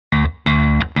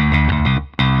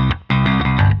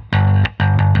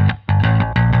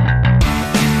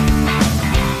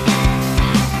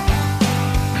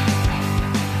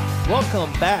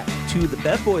back to the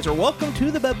Bed Boys, or welcome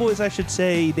to the Bed Boys, I should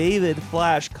say. David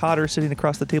Flash Cotter sitting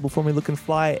across the table for me, looking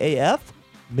fly AF.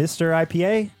 Mr.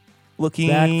 IPA, Looking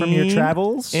back from your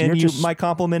travels. and You're just my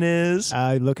compliment is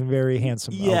looking very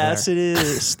handsome. yes, over it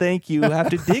is. Thank you. I have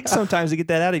to dig sometimes to get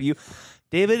that out of you,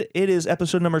 David. It is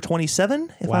episode number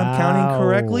 27, if there. I'm counting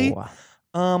correctly.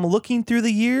 Wow. Looking through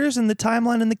the years and the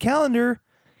timeline and the calendar,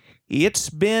 it's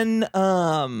been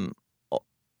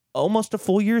almost a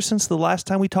full year since the last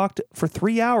time we talked for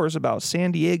 3 hours about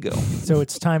San Diego. So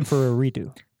it's time for a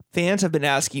redo. Fans have been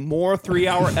asking more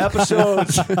 3-hour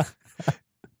episodes.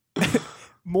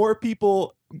 More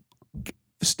people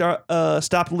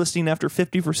stopped listening after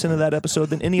 50% of that episode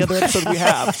than any other episode we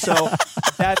have. So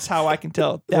that's how I can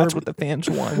tell. That's what the fans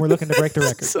want. We're looking to break the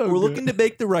record. We're looking to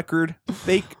break the record.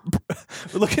 We're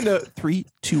looking to 3,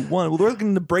 2, 1. We're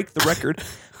looking to break the record.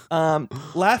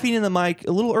 Laughing in the mic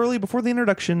a little early before the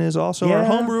introduction is also our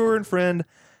home brewer and friend.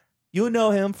 You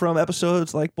know him from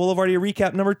episodes like Boulevardia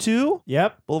Recap number 2,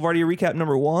 Yep. Boulevardia Recap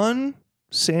number 1,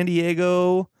 San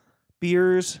Diego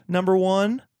Beers number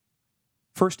 1,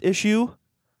 first issue.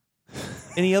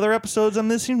 Any other episodes I'm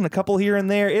missing? A couple here and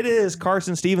there. It is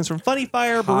Carson Stevens from Funny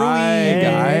Fire Brewing. Hi,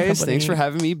 guys. Company. Thanks for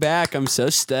having me back. I'm so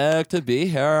stoked to be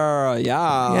here.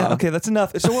 Yeah, okay, that's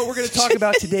enough. So what we're going to talk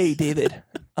about today, David,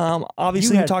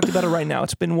 obviously we talked about it right now.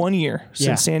 It's been 1 year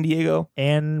since San Diego.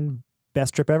 And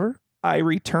best trip ever? I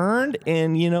returned,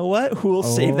 and you know what? We'll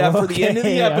save that for the end of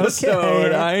the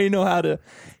episode. Okay. I know how to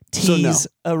tease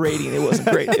a rating. It wasn't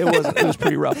great. It was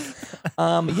pretty rough.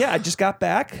 I just got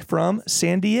back from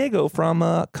San Diego from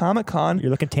Comic-Con. You're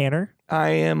looking tanner. I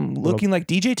am looking like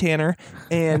DJ Tanner,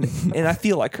 and I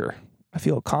feel like her. I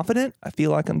feel confident. I feel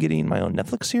like I'm getting my own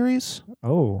Netflix series.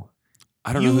 Oh.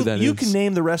 I don't know who that is. You can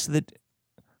name the rest of the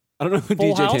I don't know who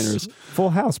Full DJ House? Tanner is. Full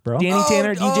house, bro. Danny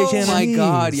Tanner, DJ Tanner. my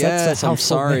God, Jeez, yes, that's a I'm household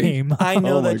sorry. name. I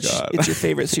know Oh my that God. it's your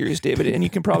favorite series, David, and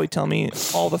you can probably tell me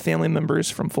all the family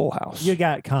members from Full House. You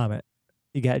got Comet.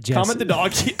 You got Jesse. Comment the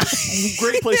dog.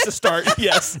 Great place to start.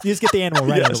 Yes. You just get the animal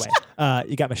right out of Yes. the way.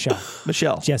 You got Michelle,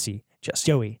 Michelle. Jesse,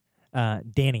 Joey,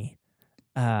 Danny.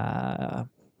 I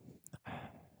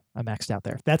maxed out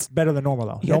there. That's better than normal,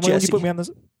 though. You got Normally when you Jesse. put me on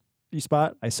this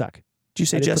spot, I suck. Did you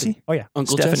say I did Jesse? pretty- Oh, yeah.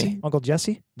 Uncle Stephanie. Jesse? Uncle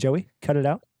Jesse, Joey, cut it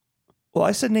out. Well,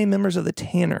 I said name members of the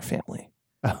Tanner family.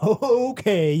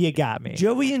 Okay, you got me.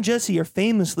 Joey and Jesse are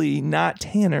famously not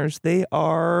Tanners. They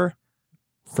are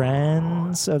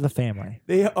Friends of the family.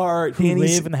 Danny's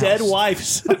live in the dead house.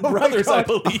 wife's my brothers, I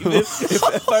God. believe.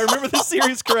 If I remember the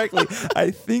series correctly,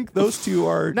 I think those two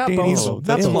are Not Danny's both.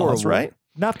 That's in-laws, horrible. right?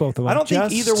 Not both of them. I don't think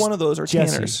just either one of those are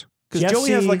Jesse. Tanners. Because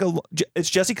Joey has Jesse- it's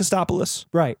Jesse Kostopoulos,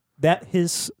 Right. That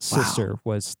his sister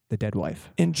was the dead wife.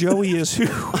 and Joey is who?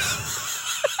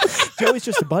 Joey's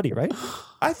just a buddy, right?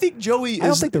 I think Joey is. I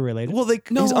don't think they're related. Well,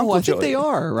 No, he's Uncle I think Joey. they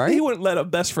are, right? He wouldn't let a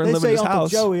best friend they live in say his Uncle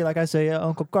house. Joey like I say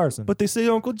Uncle Carson. But they say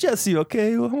Uncle Jesse,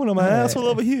 okay? One of my Hey. asshole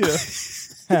over here.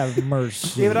 have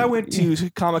mercy. David, I went to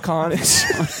Comic-Con in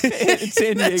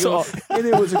San Diego, and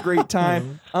it was a great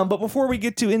time. But before we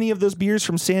get to any of those beers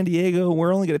from San Diego,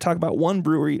 we're only going to talk about one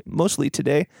brewery mostly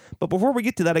today. But before we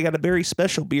get to that, I got a very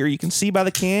special beer. You can see by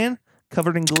the can,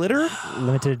 covered in glitter.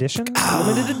 Limited edition.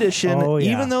 Limited edition. Oh,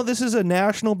 yeah. Even though this is a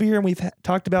national beer and we've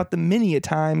talked about them many a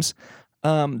times,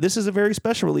 this is a very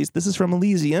special release. This is from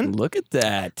Elysian. Look at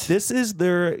that. This is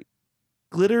their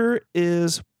Glitter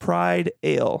is Pride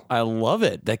Ale. I love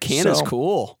it. That can is So-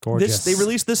 cool. Gorgeous. They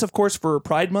released this, of course, for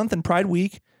Pride Month and Pride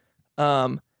Week.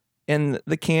 And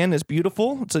the can is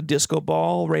beautiful. It's a disco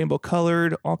ball, rainbow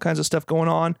colored, all kinds of stuff going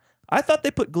on. I thought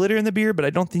they put glitter in the beer, but I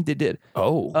don't think they did.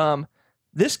 Oh.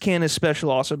 This can is special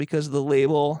also because the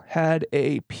label had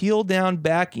a peel down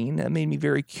backing that made me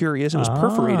very curious. It was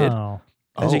perforated, Oh.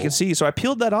 as you can see. So I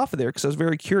peeled that off of there because I was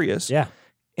very curious. Yeah.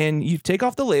 And you take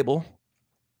off the label,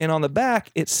 and on the back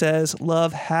it says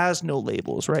 "Love has no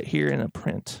labels" right here in a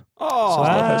print. Oh,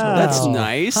 Wow. that's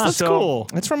nice. That's So, cool.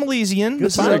 It's from Elysian. Good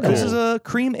This is, find. this is a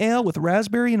cream ale with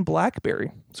raspberry and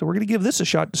blackberry. So we're gonna give this a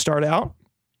shot to start out.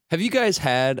 Have you guys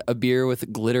had a beer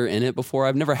with glitter in it before?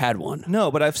 I've never had one.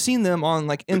 No, but I've seen them on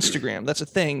like Instagram. That's a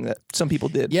thing that some people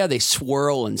did. Yeah, they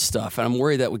swirl and stuff, and I'm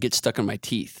worried that would get stuck in my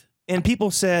teeth. And people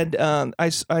said,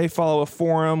 I follow a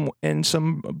forum, and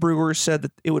some brewers said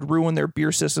that it would ruin their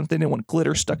beer system if they didn't want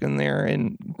glitter stuck in there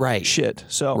and Right. shit.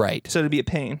 So Right. So it'd be a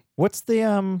pain. What's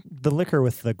the liquor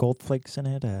with the gold flakes in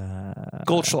it?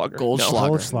 Goldschlager. Goldschlager.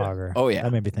 Goldschlager. Oh, yeah.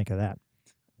 That made me think of that.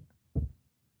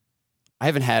 I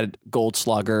haven't had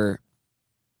Goldschlager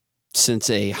since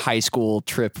a high school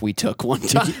trip we took one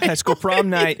time. High school prom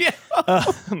night.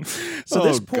 So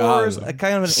this pours a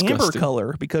kind of an amber Disgusting.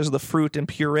 color because of the fruit and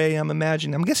puree. I'm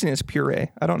guessing it's puree.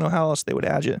 I don't know how else they would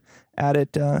add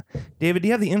it. David, do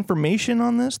you have the information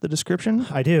on this? The description?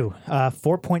 I do.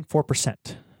 4.4%.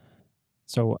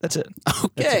 So That's it.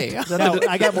 Okay. no,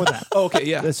 I got more than that. Oh, okay,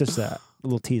 yeah. That's just a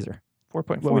little teaser.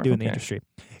 4.4. What we do in the industry.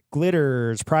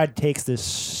 Glitter's Pride takes this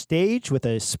stage with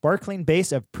a sparkling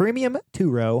base of premium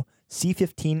 2-row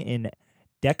C15 in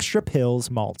Dextra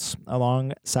Pills malts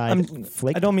alongside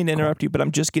flake. I don't mean to interrupt you, but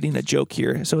I'm just getting a joke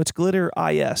here. So it's glitter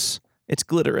IS. It's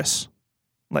glitterous.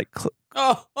 Like so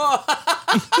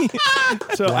I think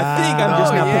I'm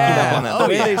just now picking up on that. The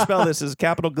way they spell this is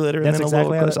capital glitter That's and then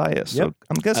exactly a how lowercase IS. So Yep.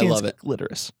 I'm guessing I love it's it.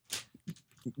 glitterous.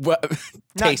 Well, Not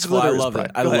tasteful. I glitterous, love Brian.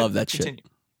 it. I Go ahead. love that shit.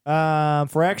 Continue.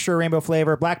 For extra rainbow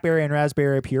flavor, blackberry and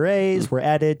raspberry purees were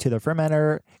added to the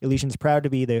fermenter. Elysian's proud to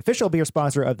be the official beer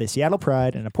sponsor of the Seattle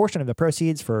Pride, and a portion of the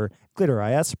proceeds for Glitter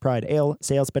IS Pride Ale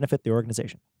sales benefit the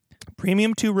organization.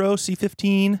 Premium 2-row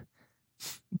C15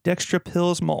 Dextra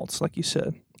Pills malts, like you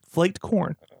said. Flaked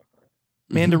corn.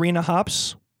 Mandarina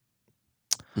hops.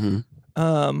 Mhm.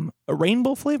 A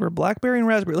rainbow flavor, blackberry and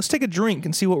raspberry. Let's take a drink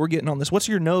and see what we're getting on this. What's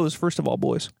your nose, first of all,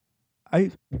 boys?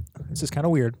 This is kind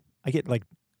of weird. I get like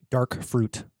dark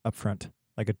fruit up front.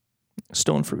 Like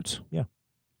Stone fruits.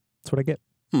 that's what I get.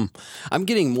 I'm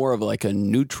getting more of like a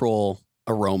neutral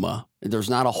aroma. There's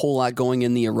not a whole lot going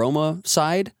in the aroma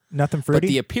side, Nothing but fruity.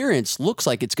 the appearance looks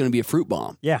like it's going to be a fruit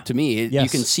bomb. Yeah. To me, you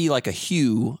Yes. can see like a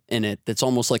hue in it that's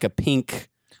almost like a pink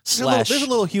slash. There's a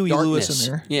little Huey Lewis darkness.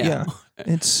 in there. Yeah.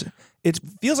 It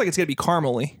feels like it's gonna be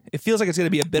caramely. It feels like it's gonna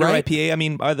be a bitter Right. IPA. I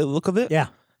mean, by the look of it. Yeah.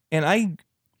 And I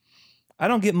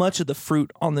don't get much of the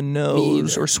fruit on the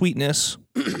nose either. or sweetness.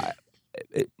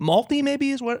 Malty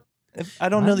maybe is what. I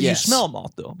don't know that Yes. you smell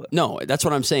malt though, but No, that's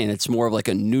what I'm saying. It's more of like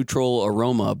a neutral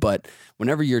aroma, but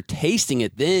whenever you're tasting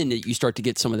it, then you start to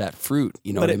get some of that fruit.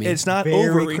 You know but what I mean? it's not Very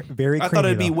overly. very I thought creamy,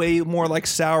 it'd be though. way more like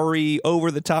soury,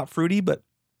 over the top fruity, but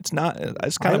it's not.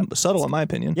 It's kind of subtle in my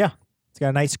opinion. Yeah. It's got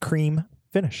a nice cream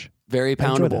finish. Very I enjoy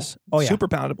poundable. this. Oh yeah. Super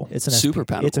poundable. It's an Super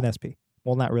SP. It's poundable. an SP.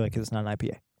 Well, not really because it's not an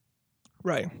IPA.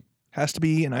 Right. Has to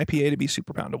be an IPA to be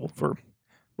super poundable for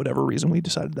whatever reason we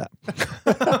decided that.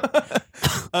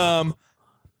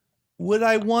 Would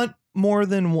I want more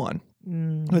than one?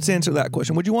 Let's answer that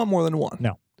question. Would you want more than one?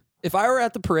 No. If I were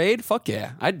at the parade, fuck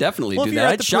yeah, I'd definitely Well, do if you're that.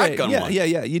 at I'd the parade, shotgun yeah, one.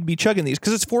 yeah. You'd be chugging these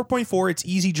because it's 4.4. It's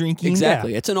easy drinking.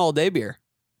 Exactly. It's an all day beer.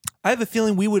 I have a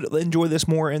feeling we would enjoy this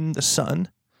more in the sun,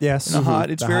 Yes. in the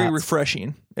hot. It's The very hots.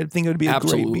 refreshing. I think it would be a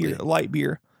Absolutely. great beer, a light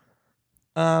beer.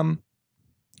 For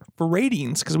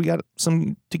ratings, because we got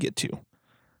some to get to.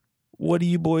 What are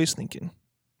you boys thinking?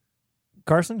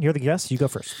 Carson, you're the guest. You go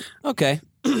first. Okay.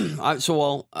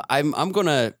 I'm going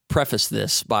to preface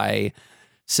this by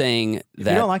saying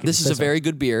that don't like it, this just is say a so. very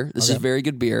good beer. This is Okay. a very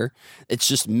good beer. It's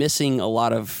just missing a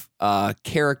lot of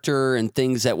character and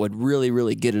things that would really,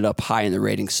 really get it up high in the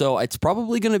rating. So it's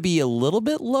probably going to be a little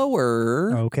bit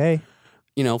lower, Okay.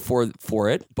 for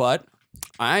it. But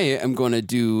I am going to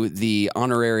do the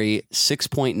honorary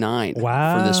 6.9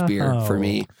 for this beer for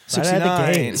me. Right out of the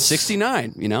 69. gate.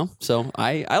 69, so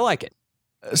I like it.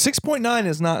 6.9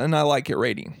 is not an I like it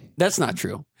rating. That's not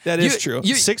true. That is true.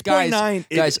 6.9.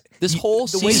 Guys, this whole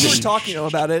the way you season. were talking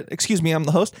about it. Excuse me, I'm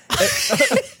the host.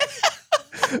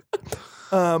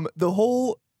 The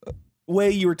whole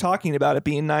way you were talking about it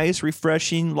being nice,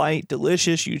 refreshing, light,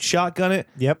 delicious. You'd shotgun it.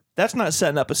 Yep. That's not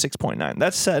setting up a 6.9.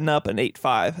 That's setting up an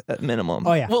 8.5 at minimum.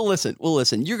 Oh yeah. Well,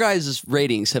 listen. Your guys'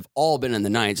 ratings have all been in the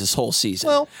 9s this whole season.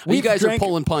 Well, you we've guys drank- are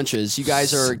pulling punches. You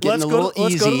guys are getting Let's a go little to-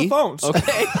 let's easy. go to the phones.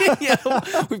 Okay,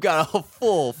 yeah, we've got a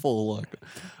full look.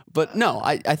 But no,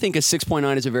 I think a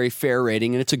 6.9 is a very fair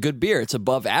rating, and it's a good beer. It's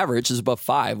above average. It's above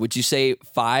 5. Would you say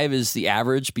 5 is the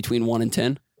average between 1 and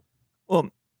 10? Well,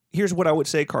 here's what I would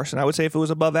say, Carson. I would say if it was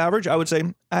above average, I would say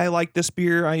I like this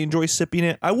beer. I enjoy sipping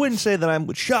it. I wouldn't say that I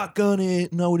would shotgun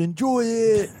it and I would enjoy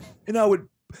it and I would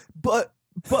butt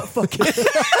fuck it.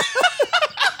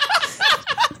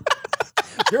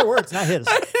 Your words, not his.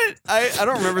 I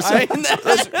don't remember saying that.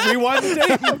 Let's rewind the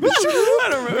tape. I don't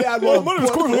remember. Yeah,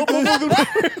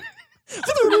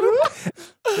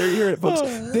 There you hear it, folks.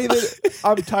 David,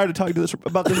 I'm tired of talking to this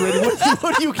about this rating.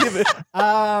 What do you give it?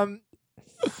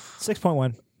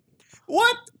 6.1.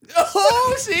 What?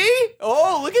 Oh, see?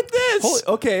 Oh, look at this. Holy,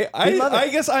 okay, love it. I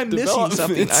guess I'm missing Development.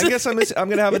 something. I guess I'm going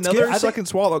to have It's another good. I think- second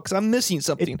swallow because I'm missing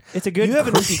something. It's a good. You have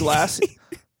an empty glass.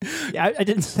 Yeah, I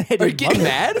didn't say I Are you didn't getting love it.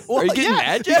 mad? Are you getting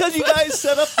mad, Jeff? Because you guys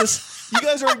set up this. You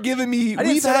guys are giving me. I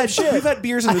didn't set up shit. We've had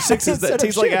beers in the I sixes didn't set that up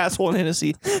taste like shit. asshole and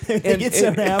Hennessy. They get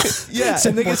 7.5. Yeah,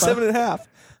 and they get 7.5.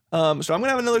 So I'm gonna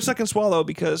have another second swallow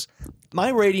because my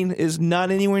rating is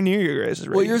not anywhere near your guys'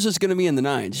 rating. Well, yours is going to be in the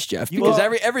 9s, Jeff, because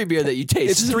every beer that you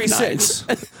taste it's is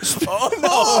 3.6.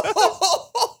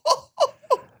 Oh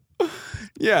no!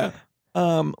 Yeah,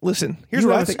 Listen, here's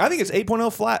what I think. I think it's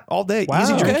 8.0 flat all day. Wow.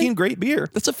 Easy drinking, Okay. great beer.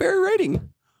 that's a fair rating.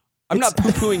 I'm not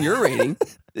poo-pooing your rating.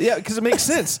 Yeah, because it makes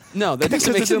sense. No, that Because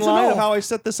doesn't make it's in sense at line all. of how I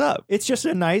set this up. It's just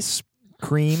a nice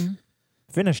cream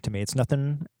finish to me. It's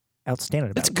nothing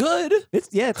outstanding about It's it. good. It's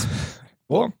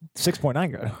well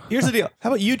 6.9 good. Here's the deal. How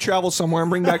about you travel somewhere and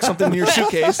bring back something in your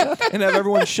suitcase and have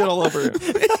everyone shit all over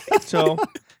it? So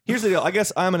here's the deal. I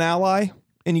guess I'm an ally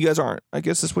and you guys aren't. I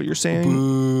guess that's what you're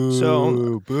saying.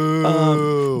 So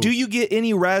do you get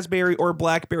any raspberry or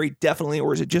blackberry definitely,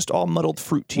 or is it just all muddled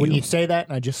fruit to When you? you say that,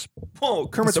 and I just Whoa,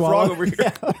 Kermit the swallow- Frog over here.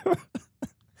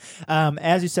 Yeah.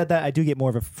 As you said that, I do get more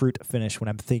of a fruit finish when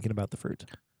I'm thinking about the fruit.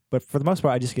 But for the most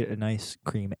part, I just get a nice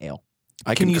cream ale.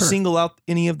 I Can you concur. single out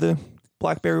any of the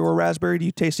blackberry or raspberry? Do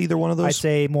you taste either one of those? I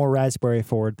say more raspberry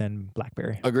forward than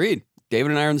blackberry. Agreed.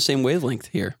 David and I are on the same wavelength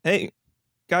here. Hey,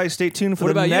 guys, stay tuned for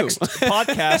What the about you? next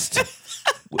podcast.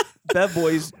 Bev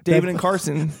Boys, David and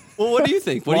Carson, Well, what do you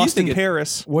think? What do you lost in think?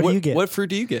 Paris. What do you get? What fruit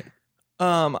do you get?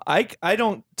 I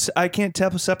can't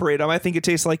separate them. I think it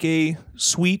tastes like a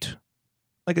sweet,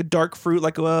 like a dark fruit,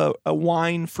 like a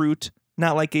wine fruit,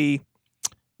 not like a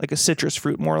citrus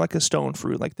fruit, more like a stone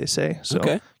fruit, like they say. So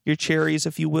Okay. your cherries,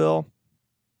 if you will,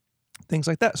 things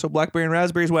like that. So blackberry and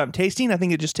raspberry is what I'm tasting. I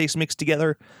think it just tastes mixed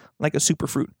together like a super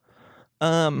fruit.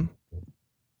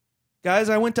 Guys,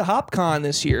 I went to HopCon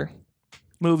this year.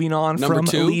 Moving on Number from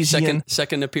 2, Elysian.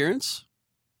 second appearance.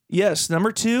 Yes,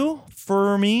 number 2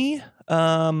 for me.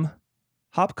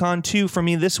 HopCon 2 for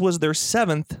me. This was their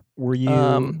 7th. Were you?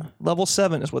 Level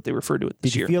 7 is what they refer to it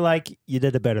this did you year. feel like you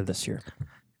did it better this year?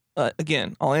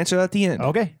 Again, I'll answer that at the end.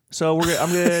 Okay. So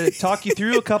I'm going to talk you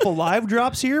through a couple live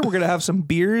drops here. We're going to have some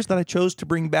beers that I chose to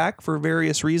bring back for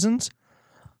various reasons.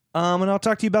 And I'll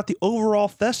talk to you about the overall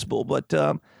festival. But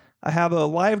I have a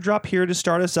live drop here to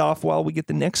start us off while we get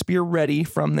the next beer ready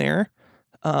from there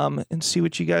and see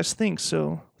what you guys think.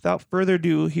 So without further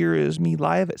ado, here is me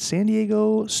live at San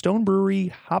Diego Stone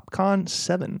Brewery HopCon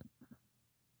 7.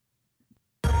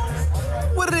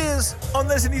 What it is on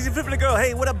this and easy flipping a girl.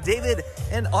 Hey, what up, David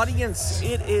and audience?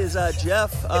 It is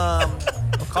Jeff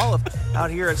McAuliffe out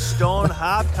here at Stone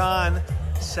HopCon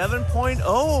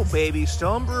 7.0, baby.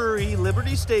 Stone Brewery,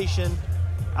 Liberty Station,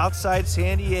 outside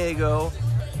San Diego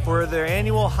for their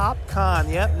annual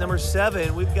HopCon. Yep, number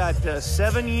 7. We've got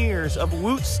 7 years of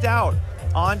Woot Stout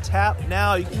on tap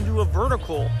now. You can do a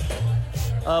vertical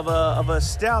of a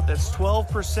stout that's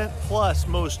 12% plus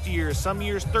most years. Some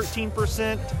years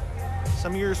 13%.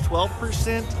 Some years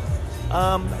 12%.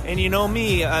 And you know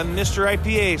me, I'm Mr.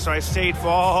 IPA, so I stayed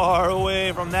far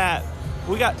away from that.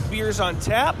 We got beers on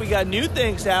tap. We got new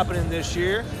things happening this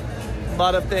year. A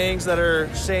lot of things that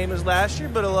are same as last year,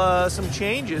 but some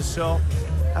changes. So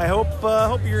I hope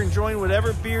you're enjoying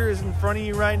whatever beer is in front of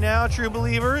you right now, true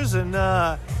believers. And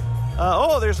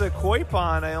there's a koi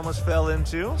pond I almost fell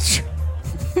into.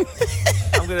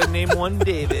 I'm gonna name one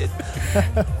David.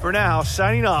 For now,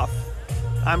 signing off.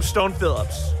 I'm Stone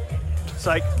Phillips.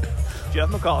 Psych. Jeff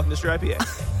McCall, Mr. IPA.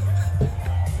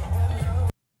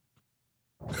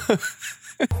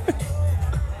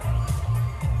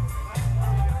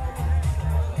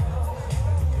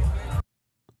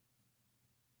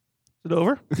 Is it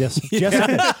over? Yes. Yes.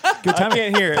 Good I time.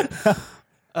 can't hear it.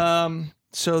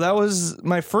 So that was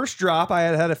my first drop. I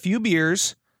had a few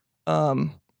beers. That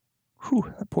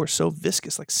pours so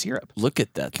viscous like syrup. Look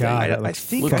at that thing. God, I, that I looks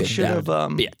think Look I at should that have.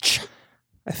 bitch.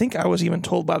 I think I was even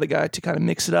told by the guy to kind of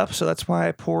mix it up. So that's why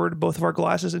I poured both of our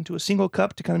glasses into a single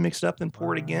cup to kind of mix it up, then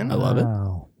pour it again. I love it.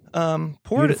 Wow.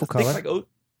 Poured Beautiful it. I think color. like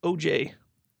OJ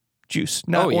juice.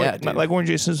 Not Oh, yeah, orange, dude. not like orange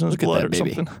Jason's Look at blood that or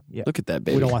baby. something. Yeah. Look at that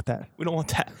baby. We don't want that. We don't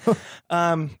want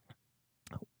that.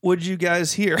 What'd you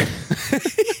guys hear?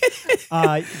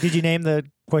 Did you name the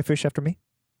koi fish after me?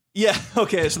 Yeah.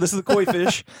 Okay. So this is the koi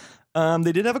fish.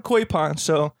 They did have a koi pond.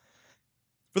 So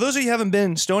for those of you who haven't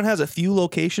been, Stone has a few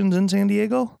locations in San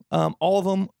Diego. All of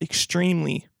them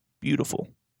extremely beautiful,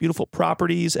 beautiful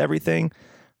properties, everything.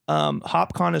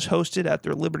 HopCon is hosted at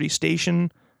their Liberty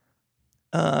Station.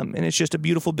 And it's just a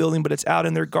beautiful building, but it's out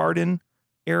in their garden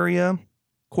area.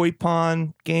 Koi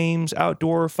pond, games,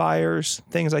 outdoor fires,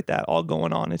 things like that, all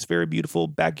going on. It's very beautiful.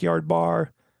 Backyard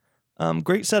bar.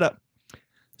 Great setup.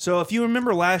 So if you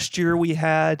remember last year, we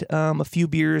had a few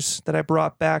beers that I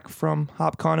brought back from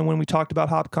HopCon. And when we talked about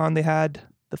HopCon, they had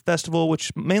the festival,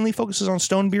 which mainly focuses on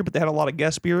stone beer, but they had a lot of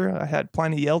guest beer. I had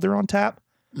Pliny the Elder on tap.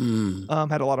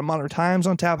 Had a lot of Modern Times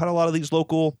on tap. Had a lot of these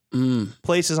local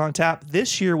places on tap.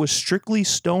 This year was strictly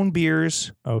Stone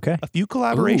beers. Okay. A few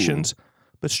collaborations,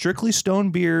 but strictly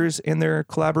Stone beers and their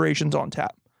collaborations on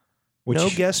tap. No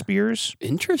guest beers.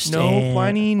 Interesting. No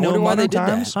Pliny. I wonder No why they Modern did that.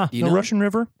 Times. Huh. You No know? Russian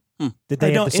River. Did they I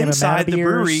have know the same amount inside of the beers?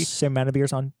 brewery- Same amount of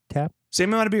beers on tap?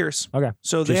 Same amount of beers. Okay.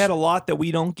 So they Just- had a lot that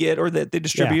we don't get or that they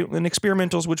distribute and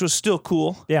experimentals, which was still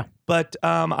cool. Yeah. But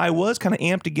I was kind of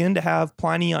amped again to have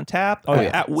Pliny on tap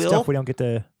at will. Stuff we don't get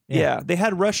to. Yeah. They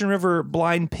had Russian River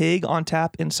Blind Pig on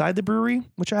tap inside the brewery,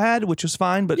 which I had, which was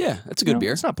fine. But Yeah, that's a good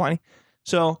beer. It's not Pliny.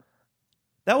 So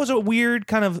that was a weird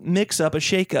kind of mix up, a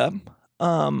shake up.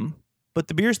 But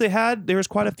the beers they had, there was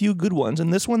quite a few good ones.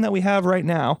 And this one that we have right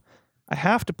now, I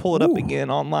have to pull it up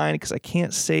again online because I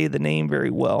can't say the name very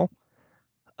well.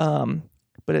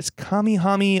 But it's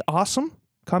Kamihama Awesome.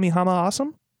 Kamihama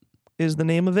Awesome is the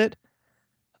name of it.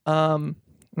 And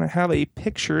I have a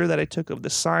picture that I took of the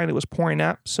sign it was pouring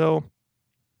at. So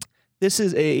this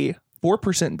is a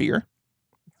 4% beer.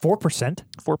 4%?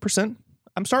 4%.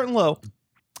 I'm starting low.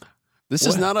 This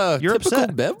is not a You're typical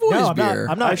upset. Bev Boys No, I'm not- beer.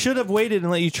 I'm not. I should have waited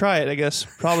and let you try it, I guess.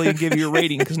 Probably give you a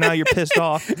rating because now you're pissed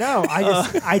off. No,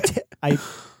 I did a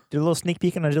little sneak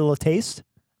peek and I did a little taste.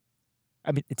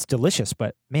 I mean, it's delicious,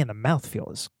 but man, the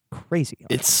mouthfeel is crazy.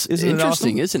 It's Isn't it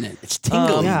interesting, awesome? isn't it? It's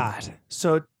tingling. God.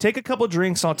 So take a couple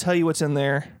drinks. I'll tell you what's in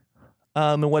there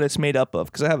and what it's made up of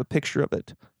because I have a picture of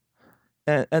it.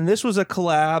 And this was a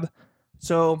collab.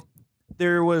 So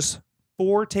there was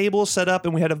 4 tables set up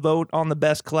and we had a vote on the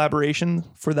best collaboration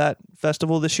for that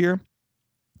festival this year.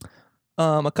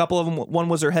 A couple of them, one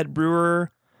was their head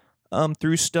brewer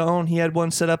through Stone. He had one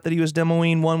set up that he was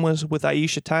demoing. One was with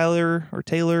Aisha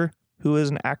Taylor, who is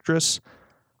an actress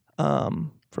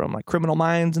from like Criminal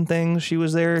Minds and things. She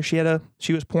was there.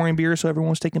 She was pouring beer, so everyone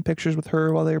was taking pictures with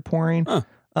her while they were pouring. Huh.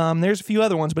 There's a few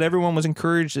other ones, but everyone was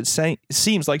encouraged. It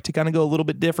seems like to kind of go a little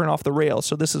bit different off the rails.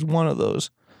 So this is one of those.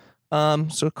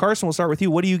 So Carson, we'll start with you.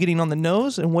 What are you getting on the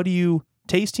nose, and what are you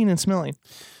tasting and smelling?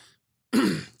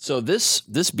 So this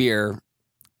beer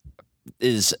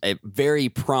is a very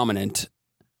prominent,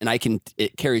 and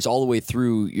it carries all the way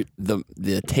through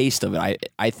the taste of it.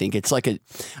 I think it's like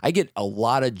I get a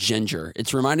lot of ginger.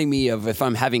 It's reminding me of if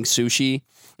I'm having sushi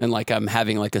and like I'm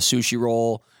having like a sushi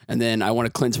roll, and then I want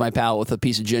to cleanse my palate with a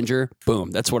piece of ginger.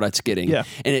 Boom, that's what it's getting. Yeah.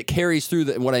 And it carries through.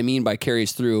 What I mean by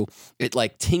carries through, it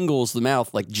like tingles the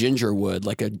mouth like ginger would,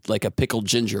 like a pickled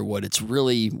ginger would. It's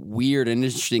really weird and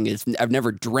interesting. I've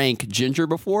never drank ginger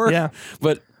before. Yeah.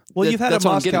 But Well, you've had a that's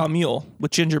what I'm Moscow getting. Mule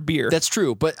with ginger beer. That's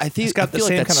true, but I think It's got I the feel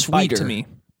same like that's kind of bite sweeter to me.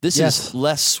 This Yes. is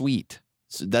less sweet.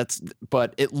 So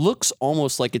but it looks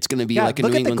almost like it's going to be Yeah, like a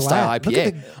look New at the England style glass. Look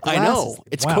at IPA. the I know glasses.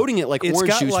 it's Wow. coating it like It's orange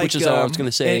got juice, like, which is all I was going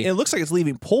to say. It looks like it's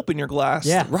leaving pulp in your glass.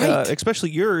 Yeah. Right. Especially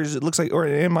yours. It looks like, or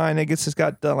in mine, I guess it's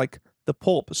got like the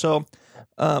pulp. So,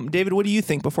 David, what do you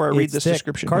think before I read It's this thick.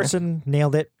 description? here? Carson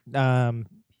nailed it.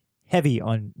 Heavy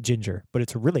on ginger, but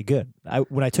it's really good.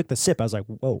 When I took the sip, I was like,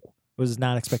 whoa. I was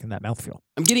not expecting that mouthfeel.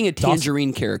 I'm getting a awesome.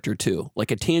 tangerine character too, like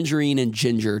a tangerine and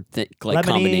ginger like Lemony,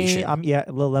 combination. a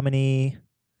little lemony.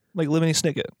 Like Lemony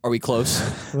Snicket. Are we close?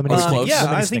 Lemony Are we snicket. close? Yeah,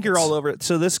 Lemony I think you're snickets. all over it.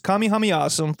 So this Kamihama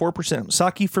Awesome, 4%.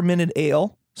 Sake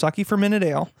fermented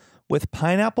ale with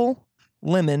pineapple,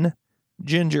 lemon,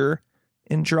 ginger,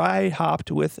 and dry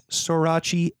hopped with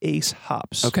Sorachi Ace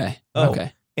hops. Okay. Oh.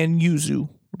 Okay. And yuzu,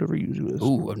 whatever yuzu is.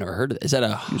 Ooh, I've never heard of that. Is that a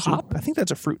Yuzu. hop? I think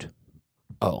that's a fruit.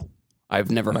 Oh, I've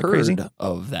never Am I heard crazy?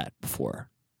 of that before.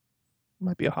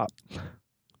 Might be a hop.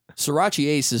 Sriracha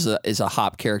Ace is a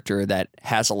hop character that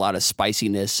has a lot of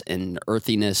spiciness and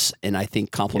earthiness, and I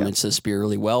think complements this beer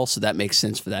really well. So that makes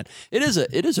sense for that. It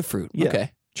is a fruit. Yeah.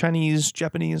 Okay. Chinese,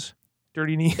 Japanese,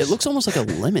 dirty knees. It looks almost like a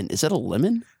lemon. Is that a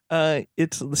lemon?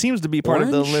 It seems to be part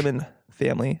of the Orange? lemon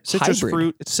family. Citrus Hybrid.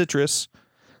 fruit. It's citrus.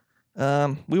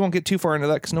 We won't get too far into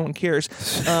that because no one cares.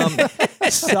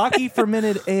 Sake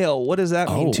fermented ale. What does that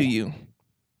mean Oh. to you?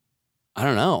 I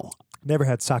don't know. Never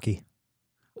had sake.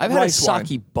 I've had a Rice wine.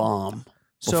 sake bomb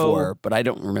So- before, but I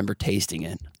don't remember tasting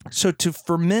it. So to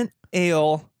ferment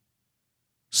ale,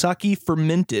 sake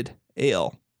fermented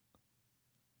ale.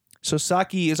 So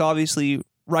sake is obviously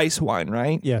rice wine,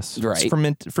 right? Yes. It's Right.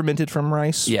 fermented from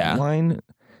rice Yeah. wine.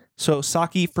 So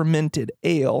sake fermented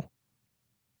ale.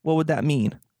 What would that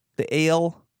mean? The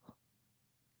ale?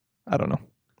 I don't know.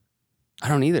 I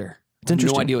don't either. It's I have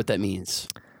interesting. no idea what that means.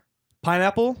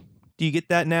 Pineapple? Do you get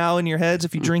that now in your heads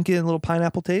if you drink it, a little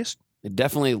pineapple taste? It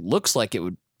definitely looks like it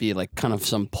would be like kind of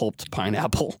some pulped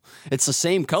pineapple. It's the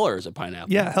same color as a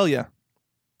pineapple. Yeah, hell yeah.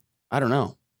 I don't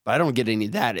know. But I don't get any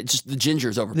of that. It's just the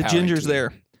ginger's The overpowering. ginger's to me.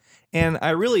 there. And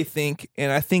I really think,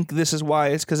 and I think this is why,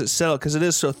 it's because it's settled, because it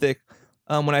is so thick.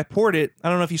 When I poured it, I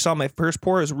don't know if you saw my first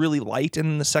pour was really light,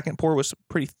 and the second pour was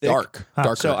pretty thick.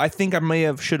 Dark. So I think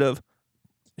I should have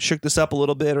shook this up a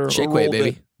little bit or Shake rolled weight, baby.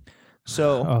 it.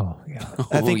 So Oh, yeah.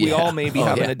 I think we all may be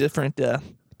having yeah. a different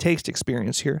taste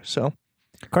experience here. So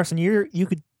Carson, you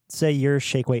could say your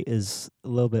shake weight is a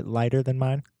little bit lighter than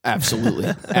mine.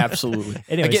 Absolutely. Absolutely.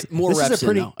 Anyways, I get more this is a reps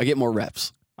pretty- in, though. I get more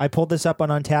reps. I pulled this up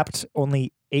on Untapped.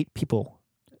 Only 8 people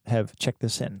have checked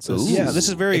this in. So Ooh. yeah, this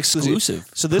is very exclusive.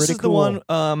 So this Pretty is cool. the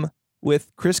one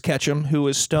with Chris Ketchum, who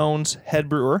is Stone's head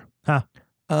brewer. Huh.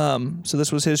 So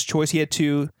this was his choice. He had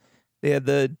 2. They had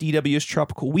the DW's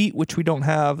Tropical Wheat, which we don't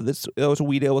have. That was a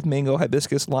wheat ale with mango,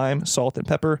 hibiscus, lime, salt, and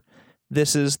pepper.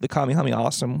 This is the Kami Hami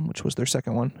Awesome, which was their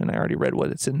second one, and I already read what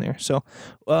it's in there. So,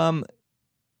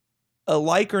 a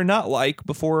like or not like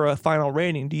before a final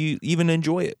rating. Do you even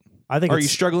enjoy it? I think Are you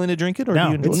struggling to drink it, or No, do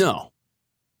you enjoy it? No.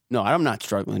 No, I'm not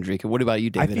struggling to drink it. What about you,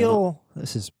 I David? feel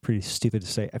this is pretty stupid to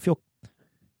say. I feel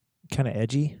kind of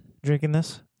edgy drinking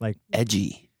this. Like,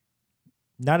 edgy.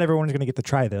 not everyone's going to get to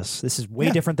try this. This is way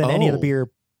Yeah. different than any other Oh.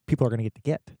 beer people are going to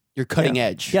get. You're cutting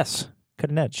edge. Yes,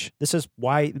 cutting edge. This is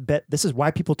why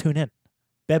people tune in.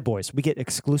 Bed Boys, we get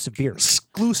exclusive beers.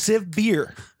 Exclusive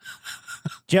beer.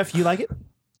 Jeff, you like it?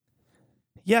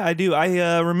 Yeah, I do.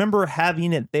 I remember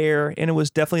having it there, and it was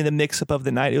definitely the mix-up of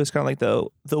the night. It was kind of like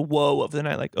the whoa of the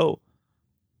night, like, oh.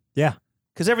 Yeah.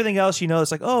 Because everything else,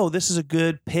 it's like, oh, this is a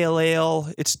good pale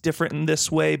ale. It's different in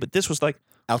this way. But this was like,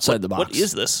 Outside the box. what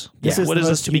is this? This Yeah. is What the is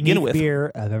this most to begin unique with?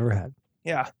 beer I've ever had.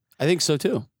 Yeah. I think so,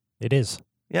 too. It is.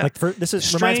 Yeah. Like this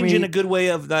is reminds Strange me. in a good way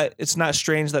of that. It's not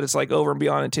strange that it's like over and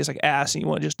beyond. It tastes like ass and you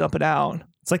want to just dump it out.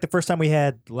 It's like the first time we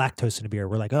had lactose in a beer.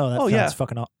 We're like, oh, that sounds yeah.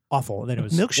 fucking awful. And then it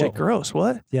was Milkshake, whoa. gross.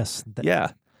 What? Yes.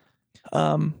 Yeah.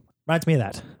 Reminds me of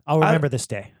that. I'll remember this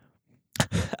day.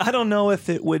 I don't know if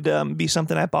it would be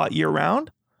something I bought year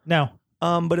round. No.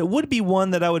 But it would be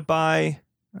one that I would buy,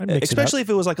 I'd mix it up. especially if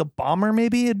it was like a bomber.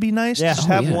 Maybe it'd be nice Yeah. to just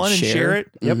Oh, have yeah, one and share it.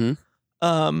 Yep. Mhm.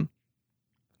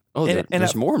 Oh, And- and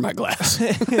there's more in my glass.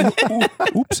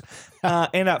 Oops.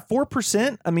 And at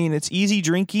 4%, I mean, it's easy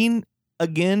drinking.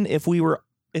 Again, if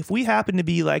we happen to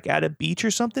be like at a beach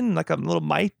or something, like a little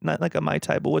not like a Mai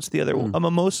Tai, but what's the other one? A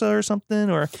mimosa or something,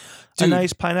 or a Dude.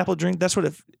 nice pineapple drink. That's what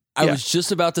if. I Yeah. was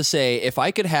just about to say, if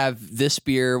I could have this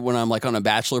beer when I'm like on a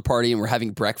bachelor party and we're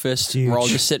having breakfast, Dude. we're all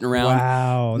just sitting around,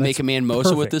 Wow. make a manmosa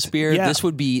with perfect. this beer, Yeah. this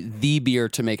would be the beer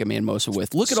to make a manmosa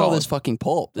with. Look at all Solid. this fucking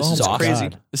pulp. This Oh is my awesome. crazy.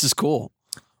 God. This is cool.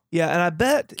 Yeah, and I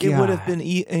bet it would have God.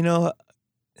 been.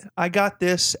 I got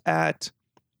this at.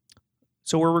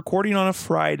 So we're recording on a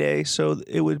Friday, so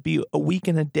it would be a week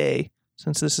and a day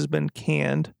since this has been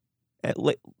canned at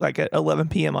at 11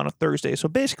 p.m. on a Thursday. So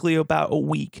basically about a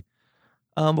week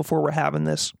before we're having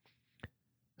this.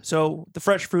 So the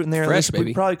fresh fruit in there, Fresh, we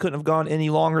baby. probably couldn't have gone any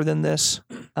longer than this.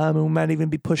 And we might even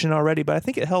be pushing already, but I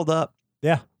think it held up.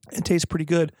 Yeah. It tastes pretty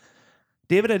good.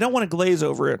 David, I don't want to glaze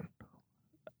over it.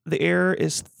 The air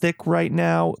is thick right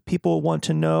now. People want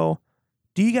to know,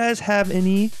 do you guys have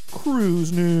any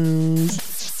cruise news?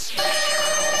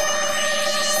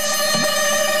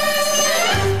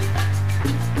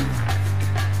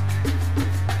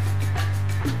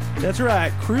 That's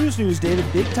right. Cruise news, David.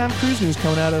 Big time cruise news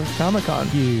coming out of Comic-Con.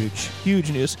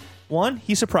 Huge news. One,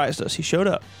 he surprised us. He showed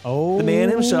up. Oh, The man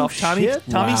himself, Tommy shit.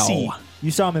 Tommy Wow. C.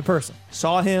 You saw him in person.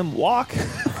 Saw him walk.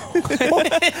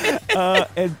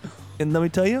 And let me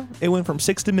tell you, it went from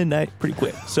 6 to midnight pretty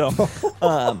quick. So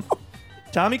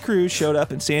Tommy Cruise showed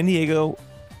up in San Diego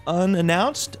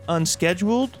unannounced,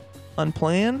 unscheduled,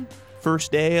 unplanned.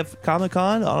 First day of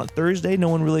Comic-Con on a Thursday. No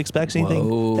one really expects anything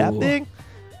Whoa. that big.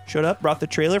 Showed up, brought the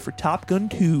trailer for Top Gun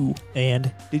 2.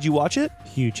 And Did you watch it?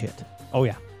 huge hit. Oh,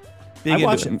 yeah. Big I into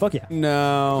watched it. Fuck yeah.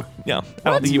 No. No,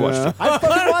 I don't think you watched it. I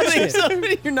fucking watched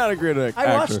it. You're not a great actor.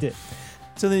 I watched it.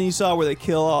 So then you saw where they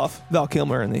kill off Val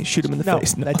Kilmer and they shoot him in the No,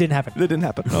 face. that didn't happen. That didn't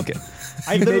happen. Okay.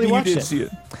 I literally Maybe watched you did it. see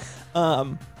it.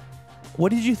 What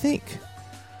did you think?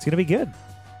 It's going to be good.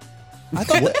 I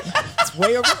thought It's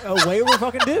way over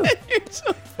fucking due.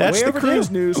 that's way the overdue. cruise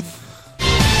news.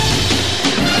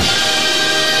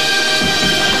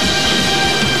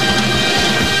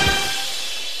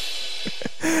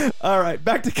 All right,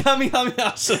 back to Kami Hami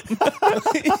Awesome.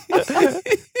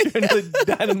 Another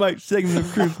dynamite segment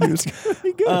of cruise news.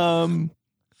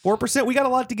 4%. We got a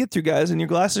lot to get through, guys, and your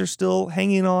glasses are still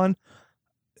hanging on.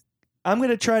 I'm going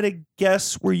to try to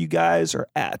guess where you guys are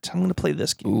at. I'm going to play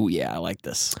this game. Ooh, yeah, I like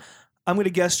this. I'm going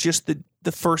to guess just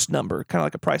the first number, kind of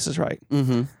like a Price is Right.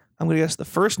 Mm-hmm. I'm going to guess the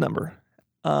first number.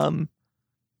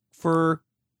 For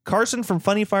Carson from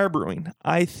Funny Fire Brewing,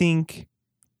 I think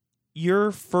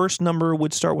your first number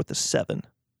would start with a 7.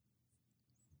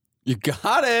 You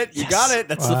got it. You got it.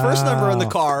 That's the first number in the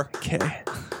car. Okay.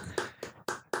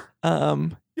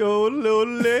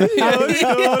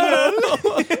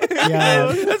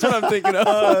 Yeah. That's what I'm thinking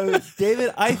of.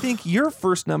 David, I think your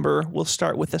first number will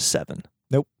start with a 7.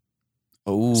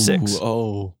 Oh, 6.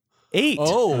 Oh. 8.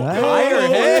 Oh, Wow. higher.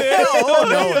 Hey. Oh,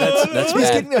 no. That's He's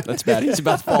bad. getting- That's bad. He's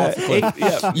about to fall off the cliff.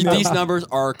 Yeah. These numbers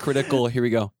are critical. Here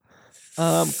we go.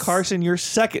 Carson, your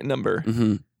second number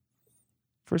Mm-hmm.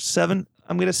 for 7.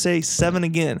 I'm going to say 7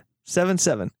 again. 7,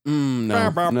 7.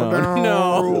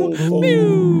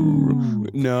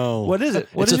 No. What is it?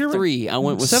 What It's is a your 3. I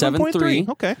went with 7.3. 7.3.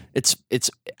 Okay. It's.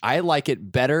 I like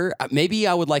it better. Maybe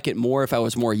I would like it more if I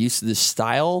was more used to this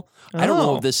style. I don't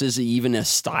know Oh. if this is even a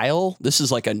style. This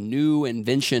is like a new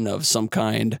invention of some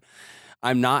kind.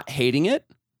 I'm not hating it,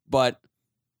 but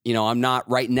I'm not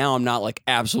right now. I'm not like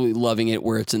absolutely loving it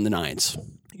where it's in the 9s.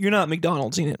 You're not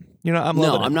McDonald's in it. You're not. I'm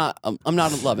No, loving I'm it. not. I'm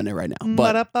not loving it right now.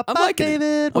 But I'm liking it.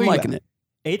 David. I'm liking it.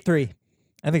 8-3.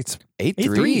 I think it's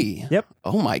 8-3. Yep.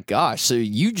 Oh my gosh! So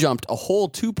you jumped a whole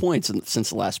 2 points since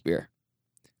the last beer.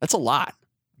 That's a lot.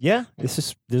 Yeah, this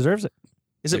is deserves it.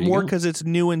 Is There it you more go. because it's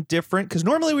new and different? Because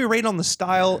normally we rate on the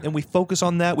style and we focus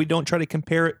on that. We don't try to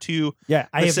compare it to, Yeah,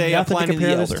 I let's have say, nothing to Applying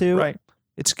compare the this Elder. to. Right.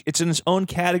 It's in its own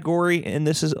category, and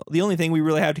this is the only thing we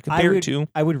really have to compare it to.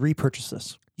 I would repurchase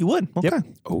this. You would. Okay. Yep.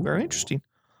 Oh, very interesting.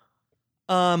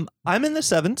 I'm in the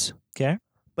 7s, Okay.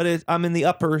 but I'm in the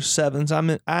upper 7s.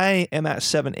 I am at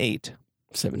 7.8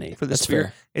 7-8 for this That's beer.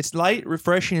 fair. It's light,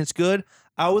 refreshing. It's good.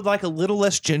 I would like a little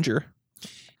less ginger.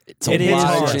 It's a It is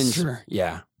lot of hard. ginger.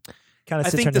 Yeah. Kind of I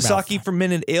think the sake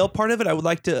fermented ale part of it, I would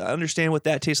like to understand what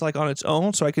that tastes like on its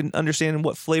own, so I can understand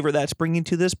what flavor that's bringing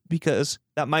to this, because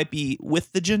that might be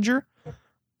with the ginger,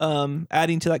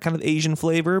 adding to that kind of Asian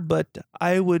flavor. But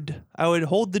I would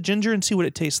hold the ginger and see what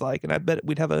it tastes like, and I bet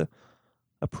we'd have a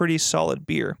pretty solid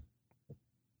beer.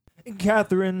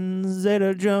 Catherine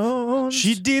Zeta-Jones.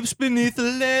 She dips beneath the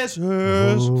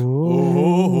lasers.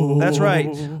 Oh. That's right.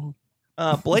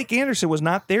 Blake Anderson was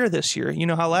not there this year. You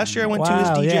know how last year I went to his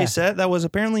Wow, DJ yeah. set? That was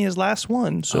apparently his last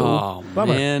one. So Oh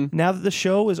bummer. man. now that the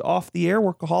show is off the air,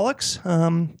 Workaholics,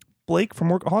 Blake from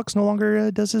Workaholics no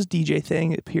longer does his DJ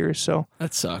thing, it appears. So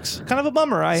That sucks. kind of a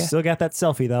bummer. I Still got that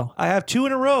selfie though. have 2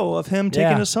 in a row of him taking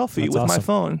Yeah, a selfie that's with my awesome.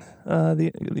 phone.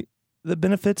 The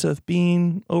benefits of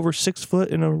being over 6 foot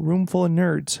in a room full of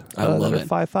nerds. I love that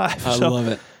it. are 5'5". I love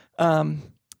it.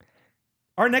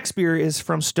 Our next beer is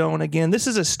from Stone. Again, this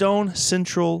is a Stone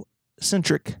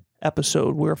centric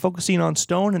episode. We're focusing on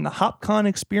Stone and the HopCon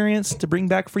experience to bring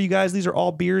back for you guys. These are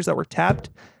all beers that were tapped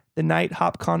the night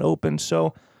HopCon opened.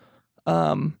 So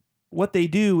what they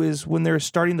do is when they're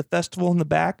starting the festival in the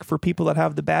back for people that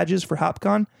have the badges for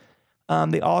HopCon,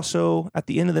 they also, at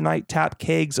the end of the night, tap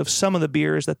kegs of some of the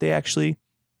beers that they actually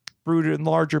brewed in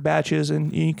larger batches,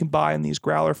 and you can buy in these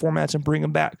growler formats and bring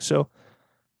them back. So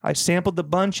I sampled the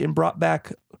bunch and brought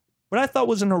back what I thought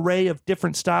was an array of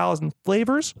different styles and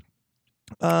flavors.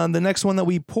 The next one that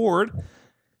we poured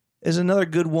is another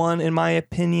good one, in my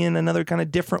opinion, another kind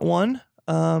of different one.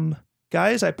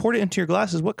 Guys, I poured it into your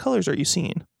glasses. What colors are you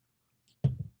seeing?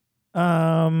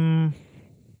 Go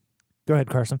ahead,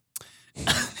 Carson.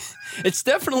 It's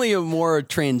definitely a more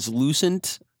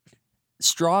translucent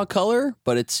straw color,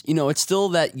 but it's it's still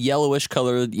that yellowish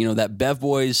color, that Bev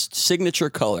Boys signature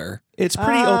color. It's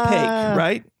pretty opaque,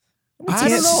 right? I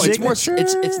don't know. It's more.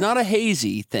 signature? It's not a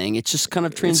hazy thing. It's just kind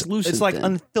of translucent. It's like then.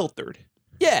 unfiltered,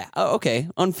 yeah. Okay.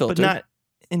 Unfiltered. but not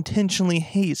intentionally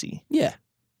hazy. Yeah.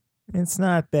 It's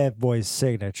not Bev Boy's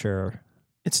signature.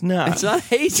 It's not. It's not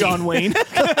hazy. John Wayne.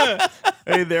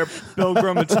 Hey there,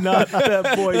 Pilgrim. It's not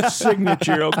that boy's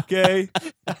signature, okay?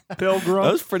 Pilgrim.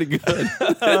 That was pretty good.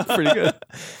 That's pretty good.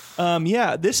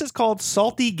 Yeah, this is called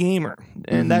Salty Gamer,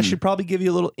 and that should probably give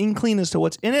you a little inkling as to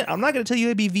what's in it. I'm not going to tell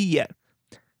you ABV yet.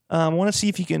 I want to see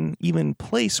if you can even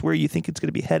place where you think it's going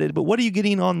to be headed. But what are you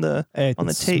getting on the It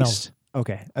taste? smells-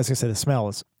 Okay, I was gonna say the smell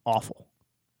is awful.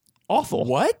 Awful.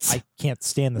 What? I can't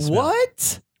stand the smell.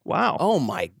 What? Wow. Oh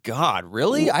my God!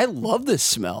 Really? I love this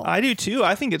smell. I do too.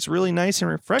 I think it's really nice and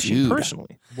refreshing, Dude.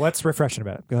 personally. What's refreshing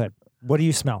about it? Go ahead. What do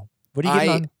you smell? What are you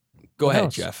getting on? Go What ahead,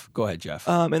 else? Jeff. Go ahead, Jeff.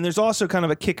 And there's also kind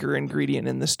of a kicker ingredient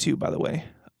in this too, by the way.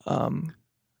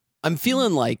 I'm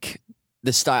feeling like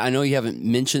the style. I know you haven't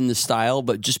mentioned the style,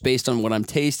 but just based on what I'm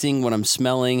tasting, what I'm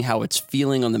smelling, how it's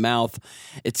feeling on the mouth,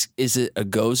 is it a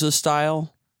Goza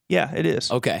style? Yeah, it is.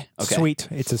 Okay. Okay. Sweet.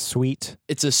 It's a sweet,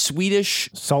 It's a Swedish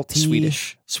salty.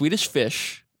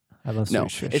 fish. I love No,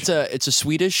 Swedish fish. it's a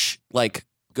Swedish like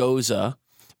Goza,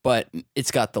 but it's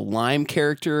got the lime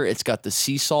character. It's got the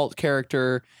sea salt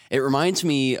character. It reminds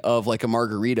me of like a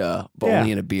margarita, but Yeah.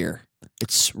 only in a beer.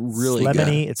 It's really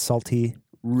lemony. good. It's salty.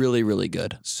 Really, really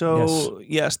good. So,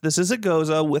 yes, this is a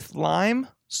Goza with lime,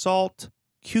 salt,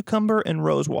 cucumber, and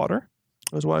rose water.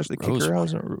 Rose water is the kicker I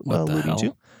was What the alluding hell?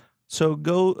 to. So,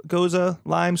 Goza,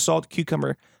 lime, salt,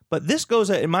 cucumber. But this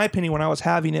Goza, in my opinion, when I was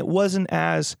having it, wasn't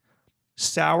as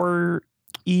sour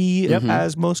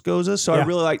as most Gozas. So I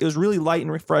really liked it. It was really light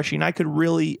and refreshing. I could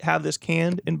really have this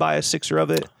canned and buy a sixer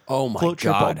of it. Oh my Float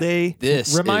trip all God. day.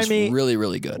 This Remind is me- really,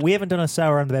 really good. We haven't done a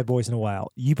sour on the Bad Boys in a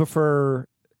while. You prefer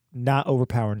not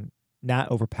overpowered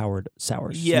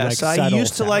sours. You Yes, like I subtle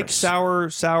used to like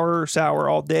sours. sour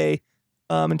all day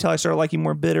until I started liking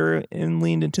more bitter and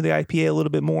leaned into the IPA a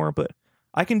little bit more. But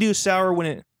I can do sour when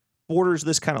it borders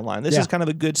this kind of line. This is kind of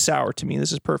a good sour to me.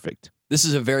 This is perfect. This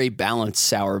is a very balanced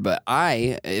sour, but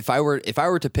if I were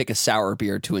to pick a sour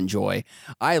beer to enjoy,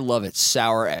 I love it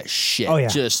sour as shit. Oh, yeah.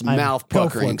 Just I'm mouth go for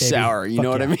puckering it, baby. sour. You Fuck know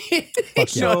what I yeah. mean?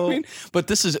 You know what I mean? But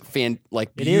this is It is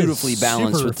beautifully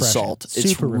balanced super with the refreshing. salt. It's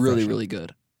Super really, refreshing. really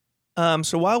good.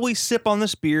 So while we sip on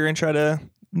this beer and try to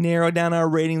narrow down our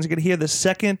ratings, we're gonna hear the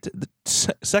second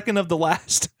of the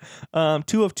last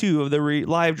 2 of 2 of the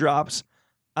live drops.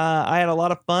 I had a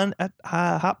lot of fun at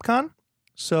HopCon,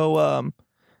 so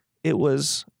it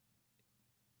was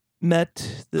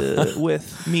met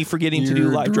with me forgetting to do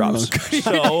You're live drops. drunk.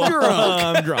 So You're drunk.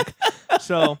 I'm drunk.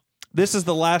 So this is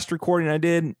the last recording I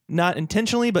did, not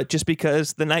intentionally, but just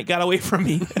because the night got away from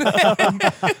me. You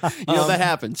know that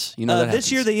happens. You know that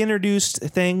This year happens. they introduced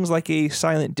things like a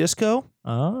silent disco.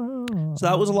 Oh. So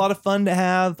that was a lot of fun to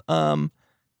have.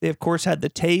 They of course had the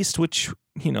taste, which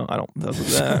I don't fuck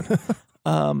with that.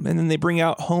 And then they bring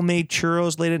out homemade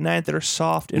churros late at night that are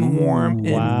soft and warm,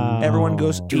 and wow. everyone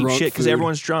goes ape Drunk shit because food.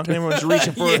 everyone's drunk and everyone's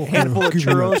reaching for a handful of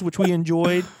churros, which we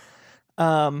enjoyed.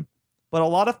 But a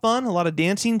lot of fun, a lot of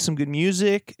dancing, some good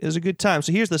music. It was a good time.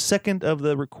 So here's the second of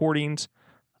the recordings.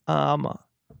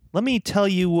 Let me tell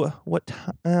you what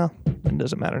time. It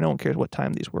doesn't matter. No one cares what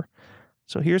time these were.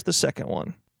 So here's the second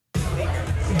one.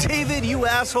 David, you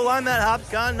asshole, I'm at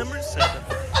HopCon number 7.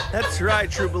 That's right,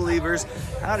 true believers.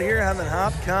 Out here having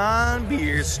HopCon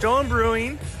beers. Stone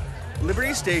Brewing,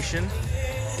 Liberty Station,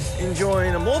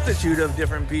 enjoying a multitude of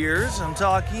different beers. I'm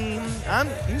talking,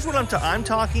 here's what I'm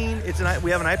talking,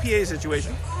 we have an IPA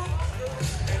situation.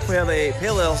 We have a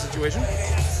Pale Ale situation.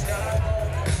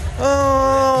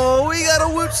 Oh, we got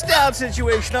a Woot Stout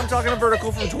situation. I'm talking a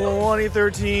vertical from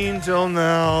 2013 till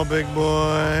now, big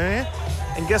boy.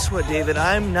 And guess what, David?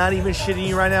 I'm not even shitting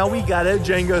you right now. We got a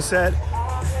Django set.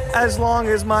 As long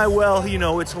as my well,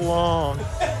 it's long.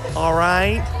 All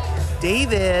right?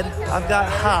 David, I've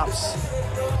got hops.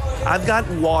 I've got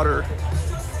water.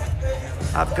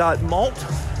 I've got malt.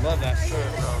 Love that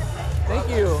shirt, bro. Thank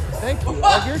you. Thank you.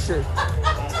 I like your shirt.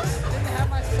 Didn't have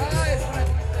my size when I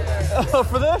went there. Oh,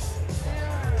 for this?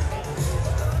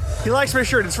 He likes my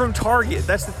shirt. It's from Target.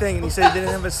 That's the thing. And he said he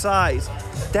didn't have a size.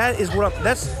 That is what I'm.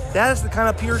 That is the kind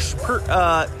of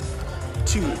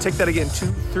take that again. 2,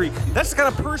 3. That's the kind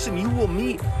of person you will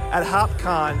meet at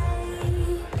HopCon.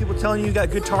 People telling you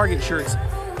got good Target shirts.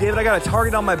 David, I got a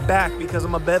Target on my back because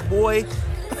I'm a bad boy.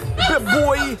 Bad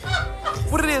boy.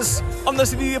 What it is? I'm the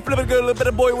city flipper girl, a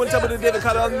better boy. One time with the David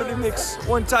caught on the mix.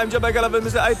 One time jump back out of it,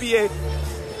 Mr. IPA.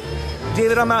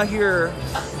 David, I'm out here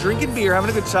drinking beer, having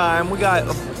a good time. We got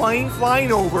a plane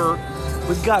flying over.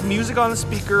 We've got music on the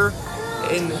speaker,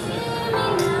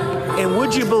 and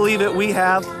would you believe it? We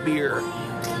have beer.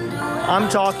 I'm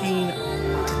talking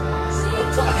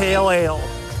Pale Ale,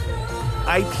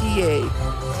 IPA,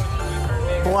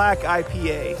 Black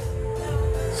IPA,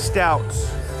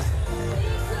 Stouts,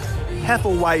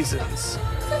 Hefeweizens,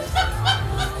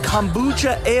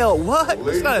 Kombucha Ale. What?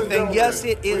 It's not a thing. Yes,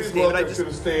 it is, David. Welcome to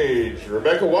the stage,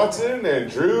 Rebecca Watson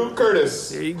and Drew Curtis.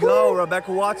 There you go,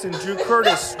 Rebecca Watson, Drew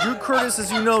Curtis. Drew Curtis,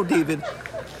 as you know, David,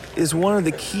 is one of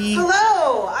the key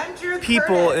Hello, I'm Drew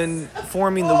people Curtis. in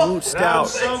forming the Woot Stout.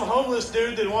 Some homeless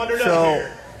dude that wandered up So,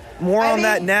 here. more on Any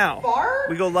that now. bar?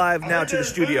 We go live now to the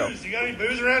studio. Booze. You got any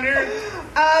booze around here?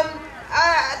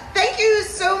 Thank you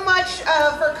so much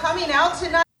for coming out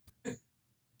tonight.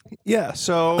 Yeah,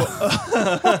 so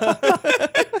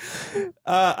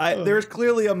there's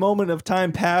clearly a moment of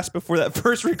time passed before that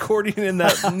first recording and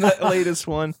that latest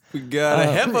one. We got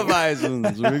a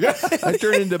Hefeweizens. We got I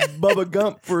turned into Bubba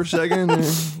Gump for a second.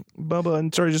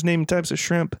 And started just naming types of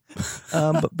shrimp,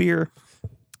 but beer.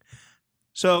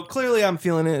 So clearly I'm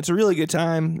feeling it. It's a really good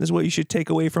time. This is what you should take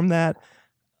away from that.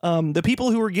 The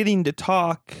people who are getting to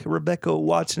talk, Rebecca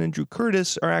Watson and Drew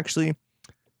Curtis, are actually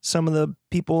some of the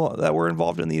people that were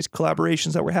involved in these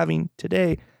collaborations that we're having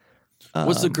today.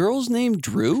 Was the girl's name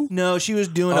Drew? No, she was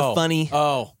doing a funny.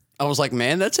 Oh, I was like,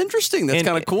 man, that's interesting. That's And-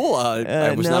 kind of cool.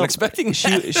 I was no, not expecting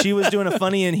that. She was doing a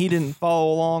funny, and he didn't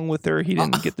follow along with her. He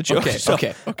didn't get the joke.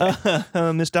 Okay,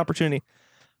 okay. Missed opportunity.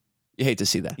 You hate to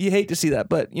see that. You hate to see that,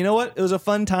 but you know what? It was a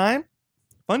fun time.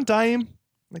 Fun time,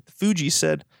 like the Fuji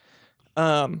said.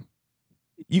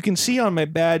 You can see on my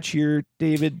badge here,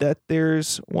 David, that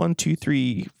there's 1, 2,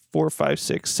 3, 4, 5,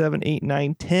 6, 7, 8,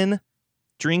 9, 10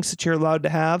 drinks that you're allowed to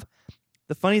have.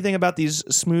 The funny thing about these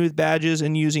smooth badges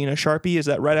and using a Sharpie is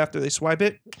that right after they swipe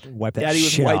it, Wipe that Daddy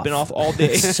was shit wiping off all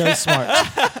day. So smart.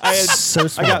 I had So I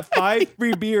smart. got 5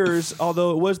 free beers,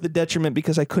 although it was the detriment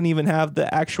because I couldn't even have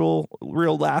the actual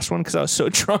real last one because I was so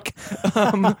drunk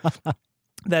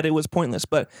that it was pointless.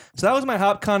 But so that was my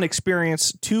HopCon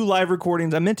experience. 2 live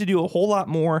recordings. I meant to do a whole lot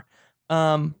more,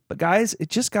 but guys, it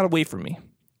just got away from me.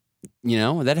 You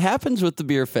know, that happens with the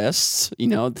beer fests. You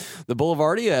know, the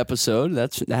Boulevardia episode,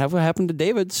 that's what happened to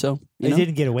David. So, you It know.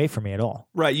 didn't get away from me at all.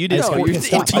 Right, you I did. just No, got you're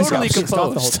pissed off. I just got totally pissed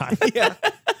off the whole composed. time. Yeah.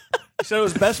 You said it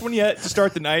was best one yet to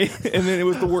start the night, and then it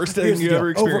was the worst thing Here's the you deal. ever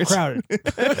experienced.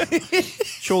 Overcrowded.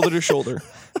 Shoulder to shoulder.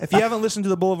 If you haven't listened to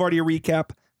the Boulevardia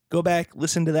recap, go back,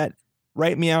 listen to that.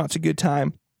 Write me out. It's a good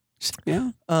time.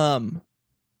 Yeah.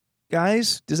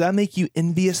 Guys, does that make you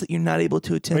envious that you're not able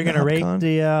to attend? Are you going to rate HopCon?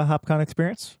 the HopCon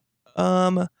experience?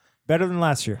 Better than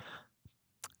last year?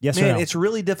 Yes or Man, no? it's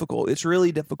really difficult. It's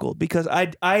really difficult because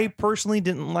I personally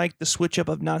didn't like the switch up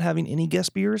of not having any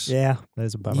guest beers. Yeah, that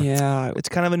is a bummer. Yeah. It's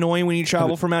kind of annoying when you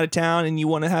travel from out of town and you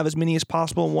want to have as many as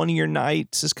possible. One of your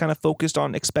nights is kind of focused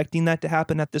on expecting that to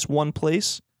happen at this one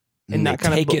place. And not they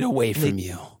kind of take it bo- away they from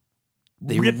you.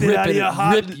 They rip it out of your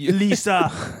heart, rip you-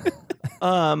 Lisa.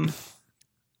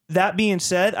 That being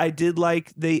said, I did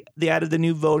like they added the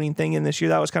new voting thing in this year.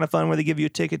 That was kind of fun, where they give you a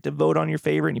ticket to vote on your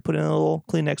favorite, and you put it in a little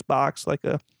Kleenex box, like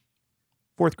a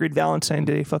 4th grade Valentine's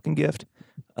Day fucking gift.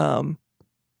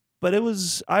 But it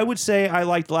was, I would say, I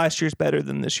liked last year's better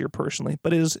than this year personally.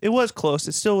 But it was close.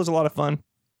 It still was a lot of fun.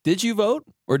 Did you vote,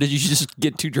 or did you just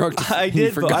get too drunk? I and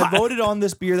you did. I voted on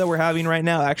this beer that we're having right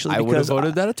now. Actually, I would have because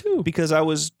voted that too. because I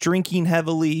was drinking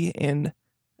heavily and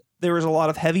there was a lot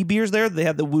of heavy beers there. They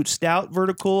had the Woot Stout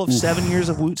vertical of 7 years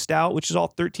of Woot Stout, which is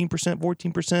all 13%,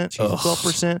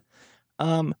 14%,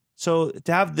 12%. So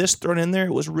to have this thrown in there,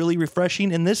 it was really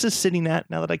refreshing. And this is sitting at,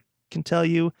 now that I can tell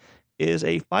you, is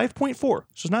a 5.4. So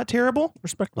it's not terrible.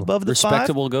 Respectable. Above the 5.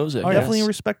 Respectable goes it. Definitely yes.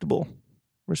 respectable.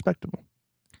 Respectable.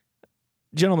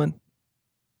 Gentlemen,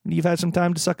 you've had some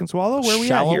time to suck and swallow. Where are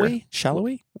we at here? Shall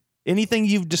we? Anything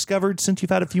you've discovered since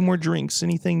you've had a few more drinks?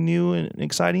 Anything new and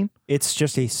exciting? It's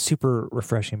just a super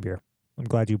refreshing beer. I'm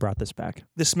glad you brought this back.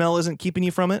 The smell isn't keeping you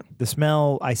from it? The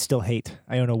smell, I still hate.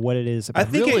 I don't know what it is. I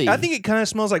About think Really? I think it kind of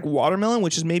smells like watermelon,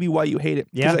 which is maybe why you hate it.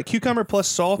 Yeah. Because that cucumber plus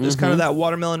salt is kind of that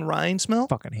watermelon rind smell,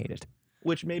 fucking hate it.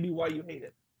 which may be why you hate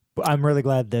it. But I'm really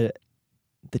glad that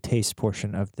the taste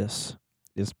portion of this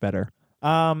is better.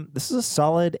 This is a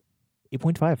solid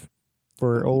 8.5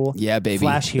 for old Yeah, baby.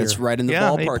 Flash here. That's right in the Yeah,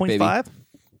 ballpark, baby. 8.5.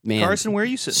 Man, Carson, where are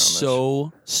you sitting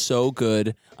on this? so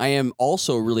good. I am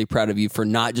also really proud of you for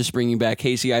not just bringing back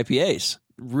hazy IPAs.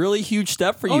 Really huge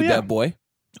step for you, Oh, yeah. bed boy.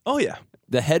 Oh, yeah.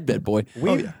 The head bed boy.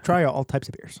 We try all types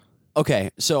of beers.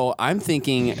 Okay, so I'm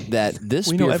thinking that this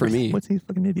We know beer for everything. me. What's he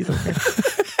fucking idiot over here?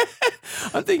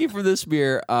 I'm thinking for this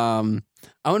beer, I'm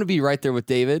going to be right there with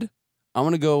David. I'm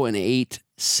going to go an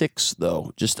 8.6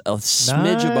 though, just a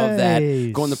smidge above that.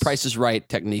 Nice. Going the Price is Right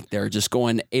technique there, just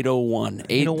going 801,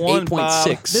 801, Bob.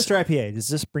 8.6. This IPA, does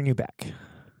this bring you back?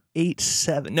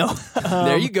 8.7. No.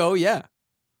 There you go. Yeah.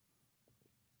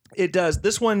 It does.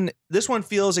 This one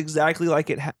feels exactly like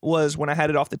it was when I had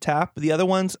it off the tap. The other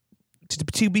ones,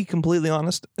 to be completely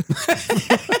honest,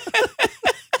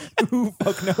 who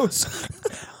fuck knows?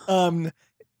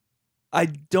 I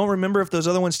don't remember if those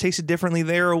other ones tasted differently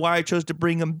there or why I chose to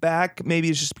bring them back. Maybe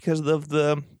it's just because of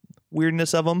the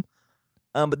weirdness of them.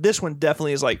 But this one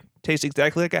definitely is like tastes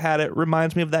exactly like I had it.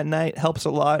 Reminds me of that night. Helps a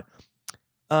lot.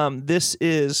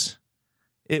 It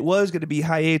was going to be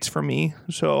high 8s for me,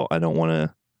 so I don't want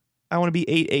to. I want to be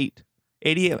 8.8,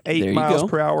 88 There you miles go.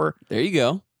 per hour. There you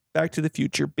go. Back to the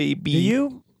Future, baby. Do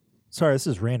you? Sorry, this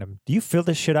is random. Do you fill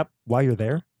this shit up while you're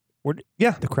there?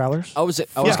 Yeah. The crowlers? I was Yeah.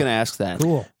 going to ask that.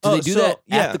 Cool. Do Oh, they do so, that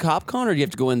yeah. at the CopCon, or do you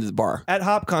have to go into the bar? At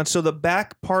HopCon, so the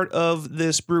back part of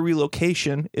this brewery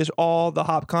location is all the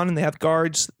HopCon, and they have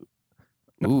guards.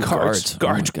 Ooh, Guards. Oh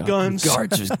my Guards. God. Guns.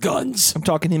 Guards with guns. I'm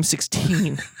talking him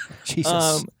 16.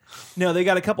 Jesus. No, they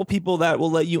got a couple people that will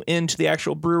let you into the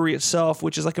actual brewery itself,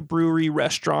 which is like a brewery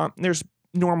restaurant. There's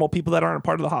normal people that aren't a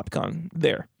part of the HopCon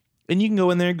there. And you can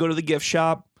go in there, go to the gift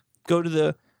shop, go to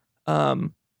the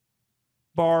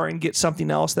bar and get something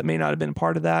else that may not have been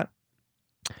part of that.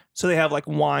 So they have like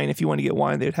wine. If you want to get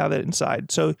wine, they'd have it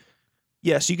inside. So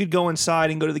Yes, you could go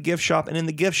inside and go to the gift shop, and in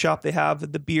the gift shop they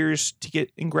have the beers to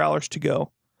get and growlers to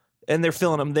go, and they're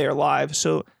filling them there live.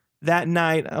 So that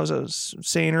night, I was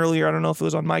saying earlier, I don't know if it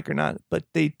was on mic or not, but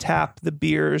they tap the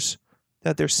beers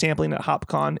that they're sampling at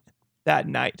HopCon that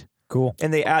night. Cool.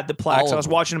 And they add the plaques. All I of was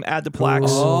them. watching them add the plaques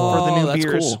Oh, for the new that's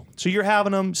beers. cool. So you're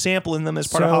having them, sampling them as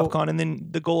part So- of HopCon, and then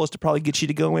the goal is to probably get you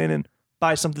to go in and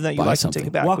buy something that you Buy like something. and take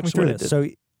it back. Walk which me is what through I this. did. So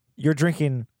you're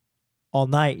drinking all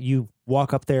night. You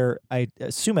walk up there, I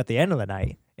assume at the end of the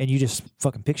night, and you just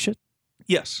fucking pick shit?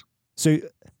 Yes. So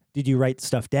did you write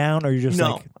stuff down, or you just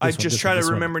No. like, I this one, just this try one, to this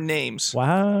one? remember names.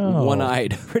 Wow.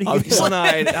 One-eyed. Pretty good. Obviously.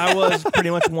 One-eyed. I was pretty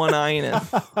much one-eyeing it.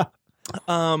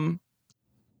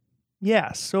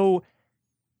 Yeah, so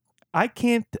I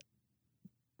can't.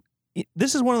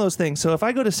 This is one of those things. So if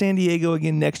I go to San Diego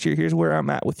again next year, here's where I'm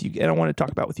at with you, and I want to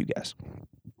talk about with you guys.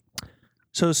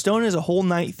 So Stone is a whole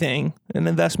night thing, an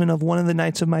investment of one of the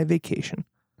nights of my vacation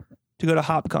to go to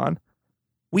HopCon.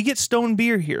 We get Stone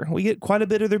beer here. We get quite a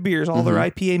bit of their beers, all their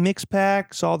IPA mix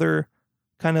packs, all their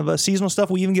kind of seasonal stuff.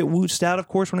 We even get Woot Stout, of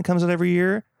course, when it comes out every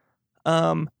year.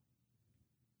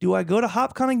 Do I go to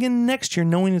HopCon again next year,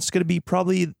 knowing it's going to be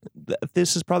probably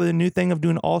this is probably the new thing of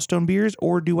doing all Stone beers,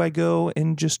 or do I go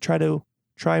and just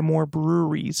try more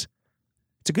breweries?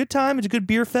 It's a good time. It's a good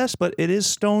beer fest, but it is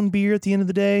Stone beer at the end of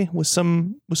the day with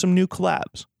some new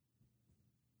collabs.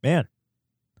 Man.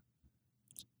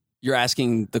 You're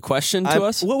asking the question to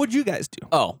us? What would you guys do?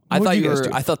 Oh, I What'd thought you you guys were.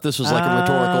 do? I thought this was like a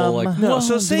rhetorical. Like No, well,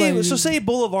 so say do I- say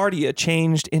Boulevardia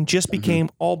changed and just became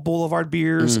all Boulevard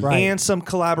beers Right. and some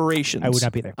collaborations. I would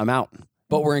not be there. I'm out.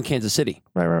 But we're in Kansas City.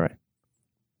 Right.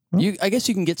 I guess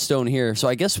you can get Stone here. So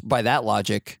I guess by that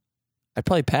logic, I'd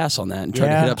probably pass on that and try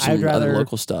to Yeah, hit up some I'd other rather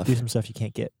local stuff. Do some stuff you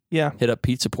can't get. Yeah, Hit up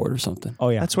Pizza Port or something. Oh,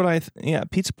 yeah. that's what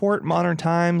Pizza Port, Modern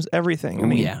Times, everything. I Oh,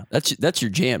 mean, yeah, that's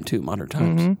your jam too. Modern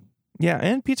Times. mhm. Yeah,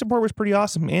 and Pizza Port was pretty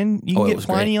awesome, and you Oh, can it get was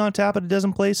Pliny on tap at a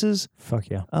dozen places.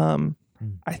 Fuck yeah.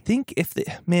 I think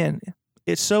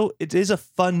it is a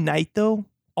fun night though.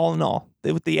 All in all,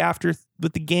 with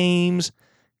the games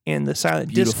and the silent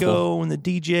Beautiful. disco and the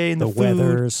DJ and the, The food.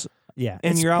 weathers. Yeah.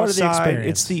 And it's you're part of the outside.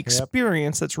 experience. It's the Yep.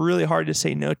 experience that's really hard to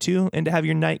say no to, and to have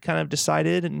your night kind of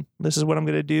decided. And this is what I'm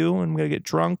going to do. And I'm going to get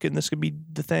drunk, and this could be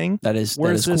the thing. That is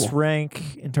Where that does is this cool.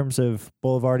 rank in terms of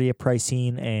Boulevardia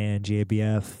pricing and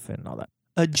GABF and all that?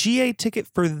 A GA ticket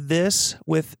for this,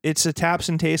 with it's a taps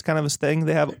and taste kind of a thing.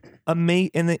 They have and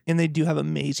they do have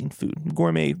amazing food,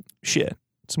 gourmet shit,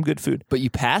 some good food. But you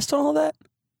passed on all that?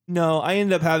 No, I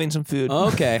ended up having some food.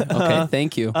 Okay. Okay.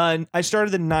 Thank you. I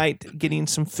started the night getting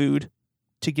some food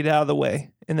to get out of the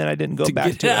way, and then I didn't go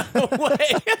back to out of the way.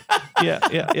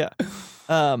 it. Yeah.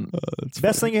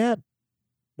 Best thing you had?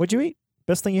 What'd you eat?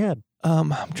 Best thing you had? I'm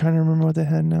trying to remember what they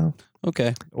had now.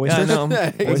 Okay. Oysters? I know.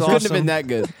 it It was couldn't have awesome. been that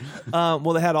good. Well,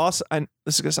 they had awesome.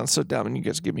 This is gonna sound so dumb, and you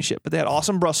guys give me shit, but they had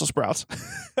awesome Brussels sprouts.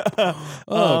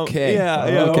 Okay. Yeah.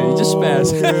 Okay. You just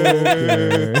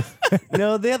Okay.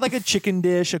 No, they had like a chicken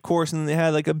dish, of course, and then they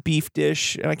had like a beef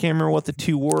dish, and I can't remember what the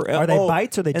two were. Are they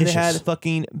bites or are they And dishes? they had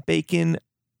fucking bacon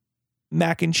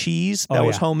mac and cheese that Oh,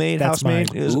 was yeah. homemade, That's house made.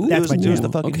 mine. It was, Ooh, it that's was, my it was jam. the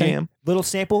fucking Okay. jam. little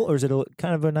sample, or is it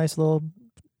kind of a nice little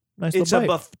It's a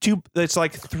bite? two. It's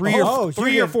like three Oh, or so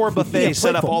three you're or four gonna- buffets yeah,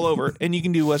 set up playful. all over, and you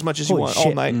can do as much as you Holy want all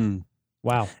shit. night. Mm.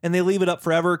 Wow. And they leave it up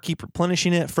forever, keep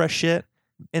replenishing it, fresh shit,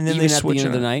 and then Even they at the switch end it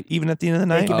of the on. night? Even at the end of the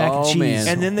night. Bacon mac and Oh, cheese. man.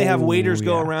 And then they have waiters Oh,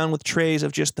 go yeah. around with trays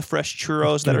of just the fresh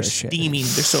churros that Give are it a shit. steaming.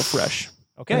 They're so fresh.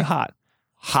 Okay. And hot.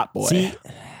 Hot boy. See,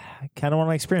 I kind of want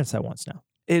to experience that once now.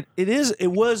 It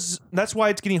was. That's why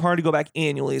it's getting hard to go back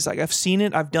annually. It's like I've seen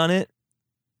it, I've done it,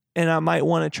 and I might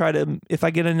want to try to. If I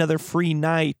get another free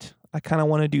night, I kind of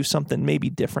want to do something maybe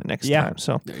different next Yeah. time.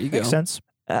 So, there you go. Makes sense.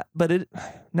 but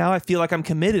now I feel like I'm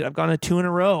committed. I've gone to 2 in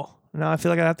a row. Now I feel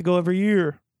like I have to go every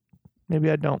year. Maybe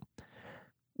I don't.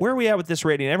 Where are we at with this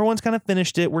rating? Everyone's kind of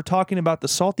finished it. We're talking about the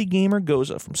Salty Gamer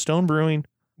Goza fromOne Brewing.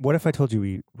 What if I told you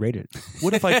we rated it?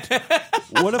 What if I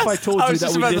told I you was that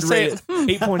just we about did to say rate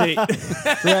it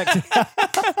 8.8?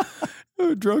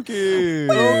 Correct. Drunky.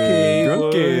 Okay,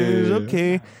 boys,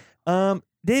 okay.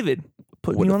 David,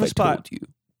 putting What you if on the I spot. told you?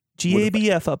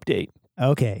 GABF update.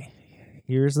 Okay.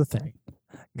 Here's the thing.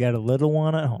 Got a little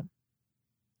one at home.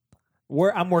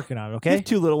 I'm working on it, You okay? have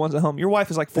 2 little ones at home. Your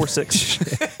wife is like 4'6".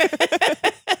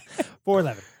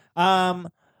 411.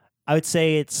 I would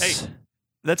say it's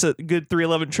That's a good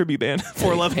 311 tribute band.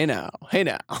 411. Hey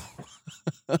now.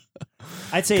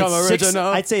 I'd say Come it's original.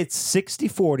 I'd say it's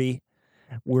 60-40.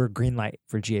 We're green light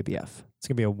for GABF. It's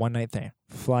gonna be a one night thing.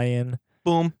 Fly in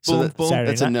Boom, So boom, that- boom.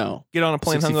 Saturday That's a night. no. Get on a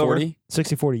plane hungover. 60-40?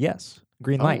 60-40, yes.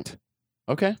 Green Oh. light.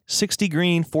 Okay. 60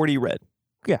 green, 40 red.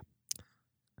 Yeah.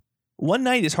 One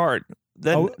night is hard.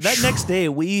 Then that next day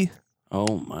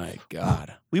Oh my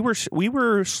God. we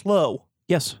were slow.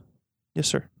 Yes. Yes,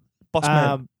 sir. Boss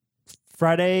man.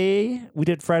 Friday. We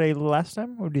did Friday last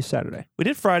time, or do Saturday? We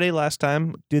did Friday last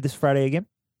time. Do this Friday again,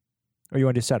 or you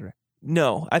want to do Saturday?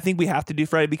 No, I think we have to do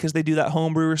Friday because they do that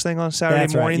homebrewers thing on Saturday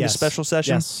That's right, morning, yes. the special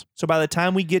session. Yes. So by the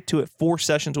time we get to it, 4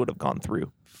 sessions would have gone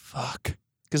through. Fuck.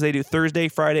 Because they do Thursday,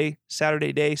 Friday,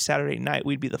 Saturday day, Saturday night.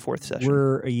 We'd be the 4th session.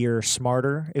 We're a year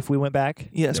smarter if we went back.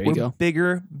 yes, There you we're go.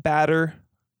 bigger, badder,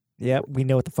 Yep. We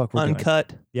know what the fuck we're doing.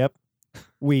 uncut. Yep.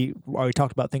 We already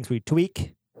talked about things we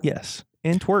tweak. Yes,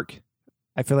 and twerk.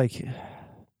 I feel like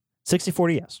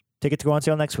 60-40 yes. Tickets go on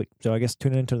sale next week. So I guess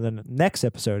tune into the next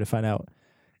episode to find out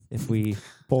if we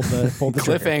pulled the trigger.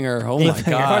 Cliffhanger. Oh my Cliffhanger.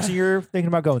 God. Carson, you're thinking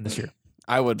about going this year.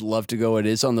 I would love to go. It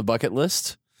is on the bucket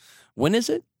list. When is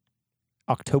it?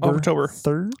 October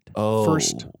 3rd. Oh.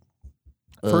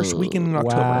 First weekend in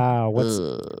October. Wow. What's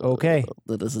okay?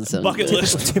 That doesn't sound Bucket good.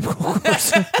 list. Typical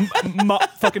course.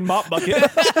 Fucking mop bucket.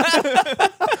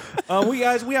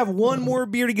 We have one more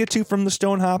beer to get to from the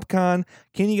Stone Hop Con.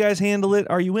 Can you guys handle it?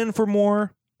 Are you in for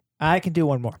more? I can do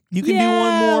one more. You can do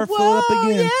one more. Fill it up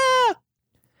again.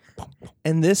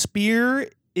 And this beer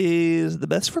is the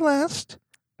best for last.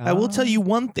 I will tell you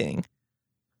one thing.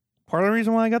 Part of the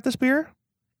reason why I got this beer,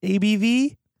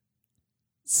 ABV,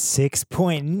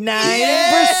 6.9%.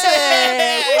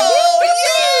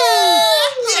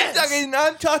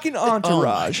 I'm talking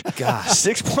entourage. God.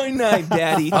 6.9,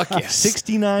 daddy. Fuck yes.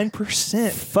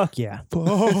 69%. Fuck yeah.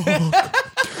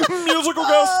 Musical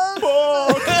guest.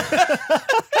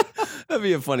 That'd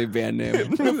be a funny band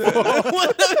name.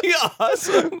 That'd be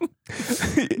awesome.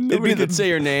 Nobody could say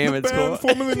your name. It's cool.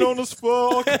 formerly known as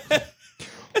Fuck.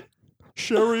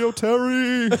 Sherry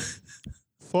O'Terry.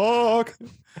 Fuck.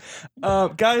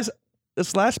 Guys,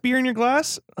 this last beer in your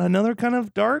glass, another kind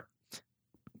of dark,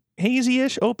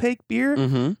 hazy-ish, opaque beer.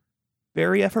 Mm-hmm.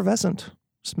 Very effervescent.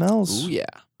 Smells. Oh yeah.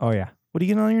 Oh yeah. What are you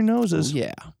getting on your Oh noses?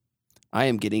 yeah. I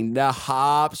am getting the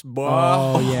hops, boy.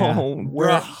 Oh yeah.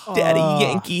 Oh, Daddy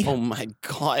Yankee. Oh my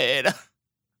God.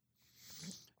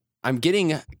 I'm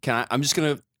getting. I'm just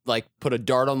gonna like put a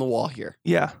dart on the wall here.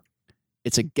 Yeah.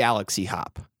 It's a Galaxy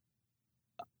hop.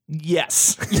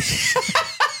 Yes.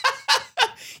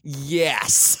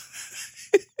 Yes.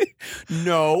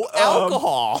 No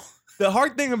alcohol. The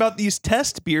hard thing about these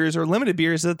test beers or limited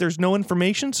beers is that there's no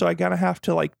information, so I gotta have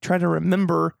to like try to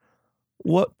remember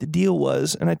what the deal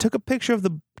was. And I took a picture of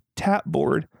the tap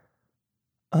board.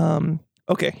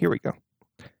 Okay, here we go.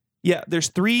 Yeah, there's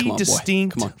 3 Come on, boy.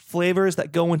 distinct Come on. flavors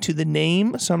that go into the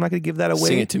name, so I'm not gonna give that away.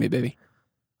 Sing it to me, baby.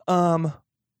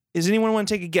 Does anyone want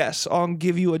to take a guess? I'll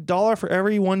give you $1 for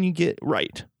every one you get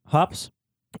right. Hops?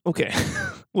 Okay.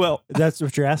 Well, That's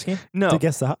what you're asking? no. To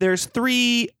guess the hop? There's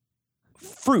 3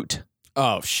 fruit.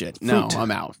 Oh shit! No, Fruit.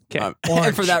 I'm out. Okay.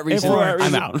 And for that reason, for that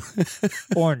I'm reason. out.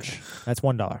 Orange. That's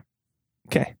 $1.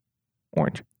 Okay.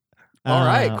 Orange. All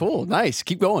right, Uh, cool, nice.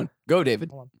 Keep going. Go, David.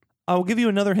 I'll give you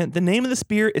another hint. The name of this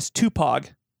beer is Tupog.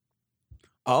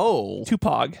 Oh,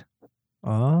 Tupog.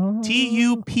 Oh.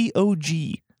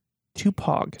 Tupog.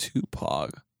 Tupog. two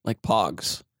pog, like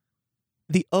pogs.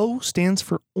 The O stands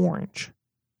for orange.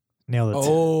 Nailed it.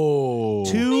 Oh,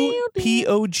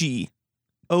 2POG.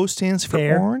 O stands for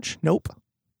Pear. orange. Nope.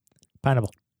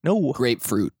 Pineapple. No.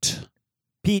 grapefruit.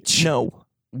 Peach. No.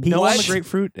 No on the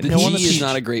grapefruit. The no on the G is peach.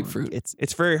 not a grapefruit.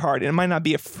 It's very hard. It might not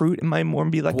be a fruit. It might more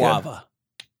be like Guava.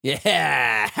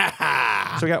 Yeah.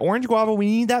 So we got orange guava. We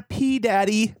need that P,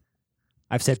 daddy.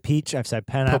 I've said peach. I've said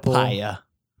pineapple. Papaya.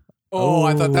 Oh,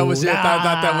 I thought that was it. I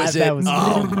thought that was it. That was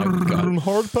Oh my god.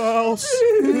 Hard pass.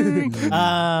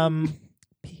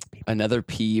 Another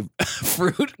pea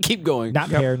fruit. Keep going. Not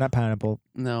pear, not pineapple.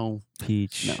 No.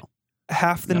 Peach. No.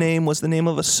 Half the No. name was the name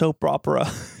of a soap opera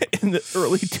in the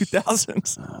early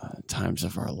 2000s. Times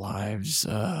of our lives.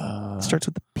 Starts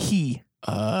with the P.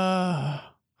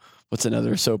 What's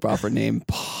another soap opera name?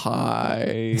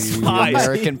 Pie. Pie.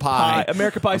 American Pie.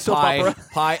 American Pie soap Pie. opera.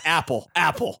 Pie. Apple.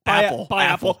 Apple. Pie- Apple. pie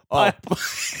apple. Oh. Pie apple.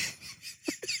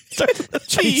 Starts with the P.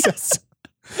 Jesus.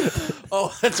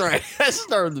 Oh, that's right. That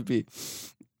started with the P.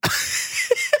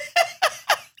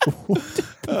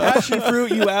 Passion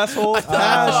fruit, you asshole.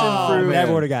 Passion fruit.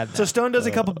 Never would have gotten that. So Stone does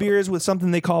a couple beers with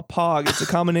something they call Pog. It's a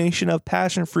combination of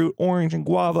passion fruit, orange, and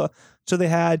guava. So they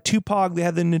had 2 Pog. They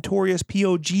had the notorious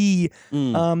POG.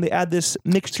 They add this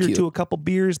mixture Cute. to a couple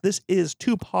beers. This is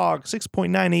 2 Pog, 6.9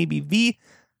 ABV.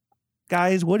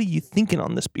 Guys, what are you thinking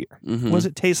on this beer? Mhm. What does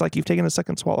it taste like? You've taken a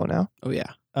second swallow now. Oh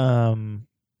yeah. I'm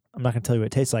not gonna tell you what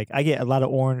it tastes like. I get a lot of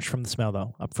orange from the smell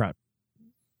though, up front.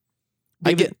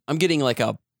 I'm getting like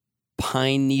a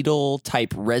pine needle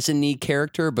type resiny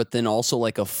character, but then also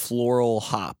like a floral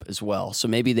hop as well. So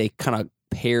maybe they kind of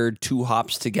paired 2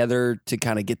 hops together to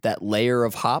kind of get that layer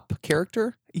of hop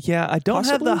character. Yeah, I don't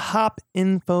have Possibly? the hop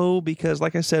info because,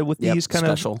 like I said, with Yep, these kind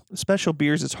of special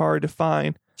beers, it's hard to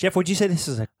find. Jeff, would you say this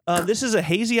is a This is a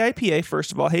hazy IPA,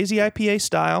 first of all. Hazy IPA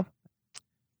style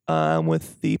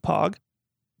with the POG.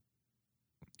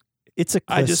 It's a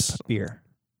I crisp just- beer.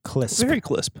 Crisp. Very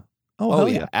crisp. Oh, Oh, hell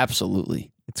yeah,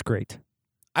 absolutely. It's great.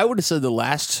 I would have said the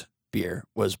last beer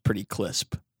was pretty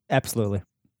crisp. Absolutely.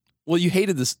 Well, you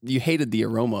hated this. You hated the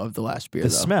aroma of the last beer, The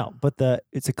though. smell, but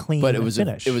it's a clean But it was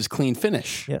finish. it was clean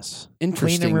finish. yes.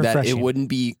 Interesting that it refreshing. wouldn't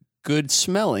be good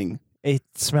smelling. It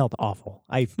smelled awful.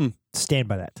 I stand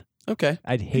by that. Okay,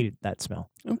 I hated that smell.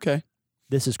 okay.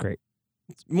 This is great.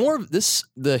 More of this.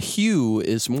 The hue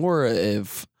is more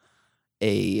of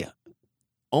a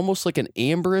almost like an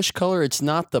amberish color. It's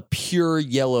not the pure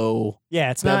yellow. Yeah,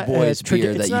 it's Bev not Boys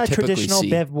beer that it's you not a typically traditional see.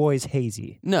 Bev Boys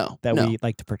hazy No, that no. we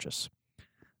like to purchase.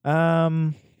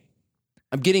 I'm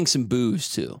getting some booze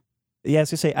too. Yeah, I was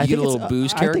gonna say I You get think a it's, little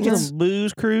booze I think character? it's,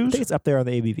 Booze I Cruise. think it's up there on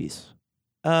the ABVs.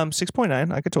 6.9,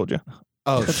 like I told you.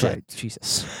 Oh That's right.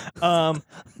 Jesus.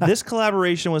 This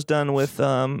collaboration was done with,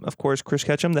 of course, Chris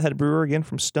Ketchum, the head brewer again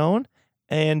from Stone,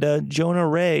 and Jonah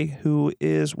Ray, who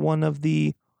is one of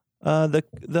the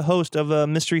host of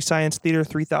Mystery Science Theater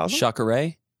 3000. Shaka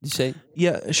Ray. Did you say?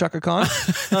 Yeah, Shaka Khan.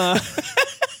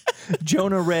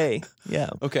 Jonah Ray, yeah,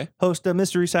 Okay. host of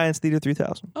Mystery Science Theater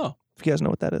 3000. Oh. If you guys know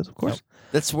what that is, of course.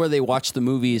 That's where they watch the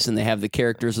movies and they have the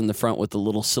characters in the front with the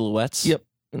little silhouettes. Yep.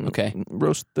 Okay.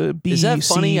 Roast the B. Is that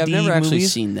funny? I've never actually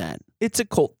movies. seen that. It's a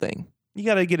cult thing. You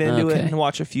got to get into it Okay. and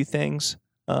watch a few things.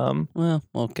 Well,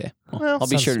 okay. Well, I'll be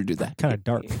sounds sure to do that. Kind of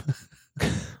dark.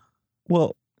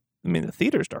 Well, I mean, the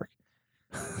theater's dark.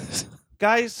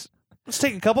 Guys, let's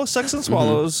take a couple of sucks and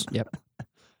swallows.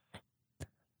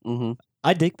 Mm-hmm.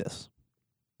 I dig this.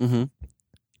 Mm-hmm.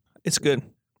 It's good.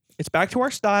 It's back to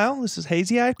our style. This is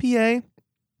hazy IPA.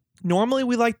 Normally,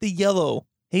 we like the yellow,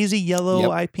 hazy yellow Yep.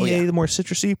 IPA, Oh, yeah. the more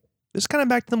citrusy. This is kind of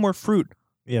back to the more fruit,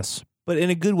 Yes. but in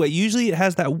a good way. Usually, it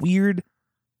has that weird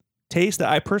taste that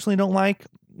I personally don't like,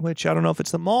 which I don't know if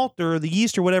it's the malt or the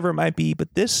yeast or whatever it might be,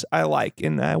 but this I like,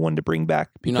 and I wanted to bring back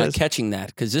You're because not catching that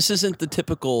because this isn't the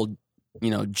typical,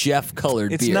 Jeff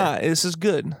colored it's beer. not. This is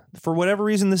good. For whatever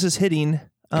reason, this is hitting.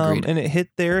 Agreed. And it hit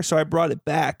there, so I brought it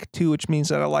back too, which means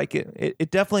that I like it.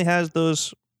 It definitely has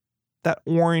that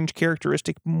orange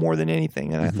characteristic more than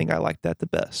anything, and I Mhm. think I like that the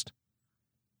best.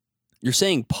 You're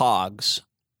saying pogs.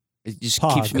 It just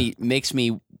Pog. makes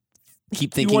me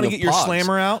keep thinking You want to of get your pogs.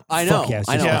 slammer out? I know. Fuck yeah, I was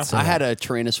I just know. about to say I that. had a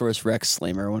Tyrannosaurus Rex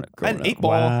slammer when it I had growing an up.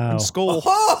 8-ball Wow. and skull.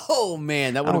 Oh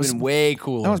man, that would That have was- been way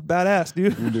cool. That was badass,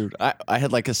 dude. dude. I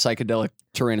had like a psychedelic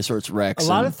Tyrannosaurus Rex. A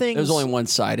lot and of things- It was only one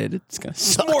sided. It's gonna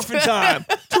suck. Morphin time,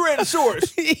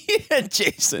 Tyrannosaurus. Yeah,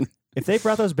 Jason. If they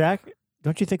brought those back,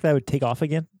 don't you think that would take off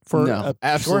again for No, a short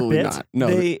absolutely bit? not. No,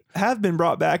 They have been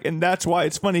brought back, and that's why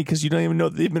it's funny because you don't even know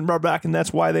that they've been brought back, and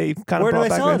that's why they kind of Where do brought they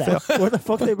back sell Red it Fail. at? Where the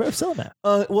fuck they were selling that?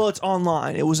 Well, it's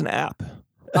online. It was an app.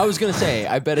 I was gonna say.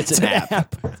 I bet it's an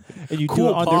app. And you do Cool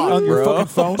it on, pod, on your bro. fucking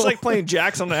phone. It's like playing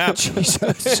jacks on the app.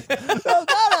 Jesus.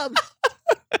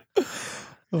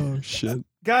 Oh shit.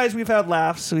 Guys, we've had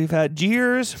laughs, we've had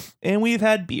jeers, and we've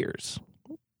had beers.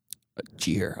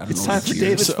 Jeer. I don't It's know time what for jeer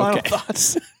David's is. final Okay.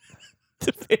 thoughts.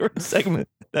 The favorite segment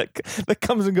that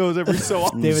comes and goes every so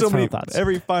often. David's so many, final thoughts.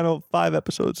 every final 5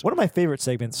 episodes. One of my favorite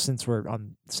segments, since we're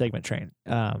on segment train,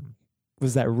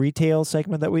 was that retail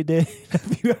segment that we did a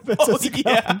few episodes ago.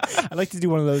 yeah. I'd like to do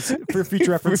one of those for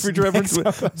future reference. future reference,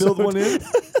 next episode. build one in.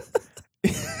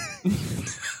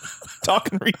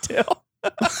 Talking retail.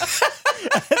 It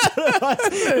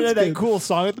had that cool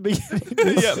song at the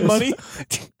beginning. Yeah, money.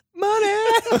 Money.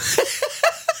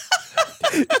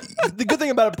 The good thing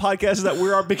about a podcast is that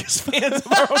we're our biggest fans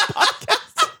of our own podcast.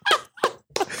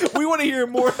 We want to hear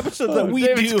more episodes that we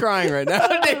David's do. crying right now.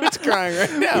 David's crying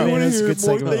right now. We want to that's a hear good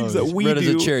more segment. things that we Red as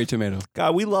do. a cherry tomato.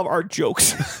 God, we love our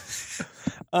jokes.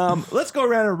 Let's go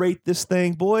around and rate this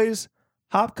thing, boys.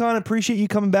 HopCon, appreciate you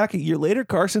coming back a year later.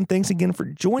 Carson, thanks again for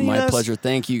joining My us. pleasure.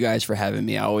 Thank you guys for having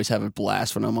me. I always have a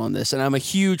blast when I'm on this. And I'm a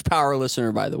huge power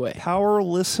listener, by the way. Power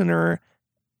listener,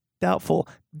 doubtful.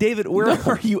 David, where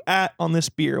are you at on this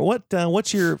beer?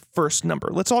 What's your first number?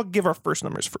 Let's all give our first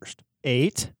numbers first.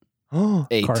 8. Oh,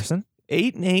 8. Carson.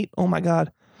 8 and 8. Oh my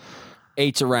God.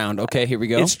 8's around. Okay, here we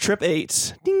go. It's trip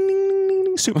 8s. Ding, ding, ding, ding,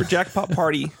 ding. Super jackpot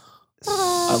party.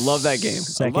 I love that game. I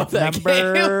Second love that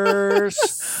number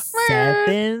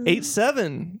 7.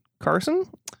 8-7. Carson?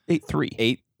 8-3.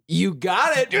 8. You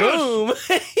got it. Boom.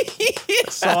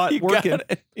 Saw it You got working.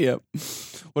 it. Yep.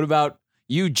 What about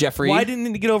You, Jeffrey. Why didn't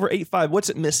it get over 8.5? What's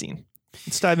it missing?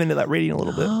 Let's dive into that rating a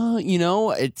little bit. You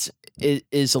know, it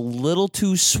is a little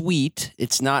too sweet.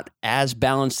 It's not as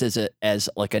balanced as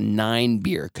like a 9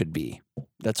 beer could be.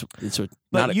 It's But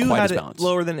not you quite had as it balanced.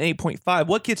 lower than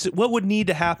 8.5. What would need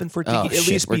to happen for it to Oh, at shit.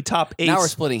 least be We're- top 8? Now we're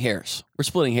splitting hairs. We're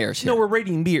splitting hairs here. No, we're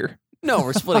rating beer. No,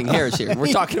 we're splitting hairs here.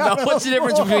 We're talking about what's the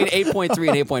difference between 8.3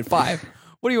 and 8.5.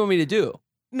 What do you want me to do?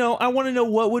 No, I want to know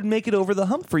what would make it over the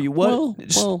hump for you. Well,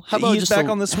 how about ease just back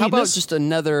on the how about sweetness? just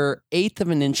another 1/8 of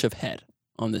an inch of head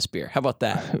on this beer? How about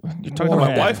that? You're talking to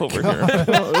my Boy. wife over here.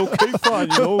 Okay,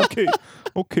 fine.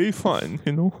 Okay, fine.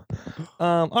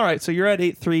 All right. So you're at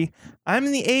 8.3. I'm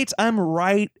in the 8s. I'm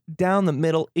right down the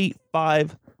middle.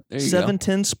 8.5. There you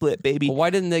 7-10 split, baby. Well, why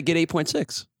didn't they get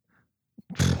 8.6?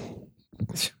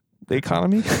 The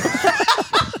economy.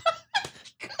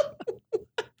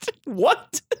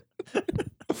 What?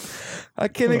 I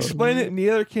can't explain it,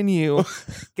 neither can you.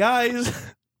 Guys,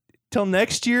 till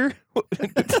next year.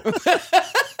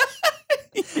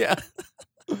 Yeah.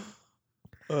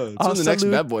 I'll So the next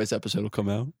salute- Bad Boys episode will come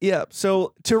out. Yeah.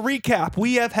 So to recap,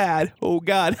 we have had, oh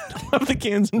God, I don't have the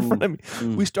cans in front of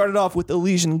me. We started off with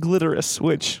Elysian Glitterous,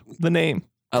 which the name.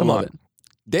 I Come love on. it.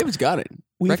 David's got it.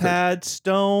 We've Record. had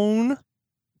Stone,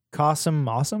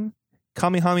 Awesome.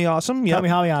 Kamihami Awesome. Yeah.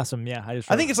 Kamihami Awesome. Yeah, I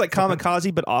think it's like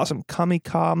Kamikaze, but awesome.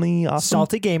 Kamikami Awesome.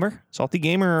 Salty Gamer. Salty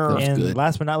Gamer. That's And good.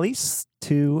 last but not least,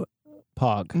 2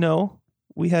 Pog. No,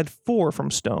 we had 4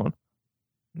 from Stone.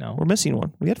 No. We're missing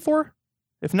one. We had 4.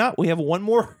 If not, we have one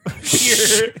more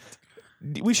here.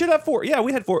 We should have 4. Yeah,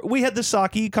 we had 4. We had the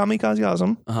Saki Kamikaze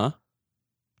Awesome, Uh-huh.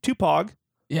 2 Pog,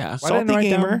 Yeah. Why didn't Salty I write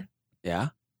Gamer, down- Yeah.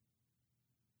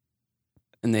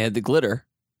 And they had the glitter.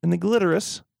 and the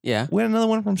Glitterous. Yeah. We had another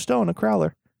one from Stone, a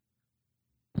Crowler.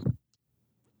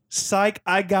 Psych,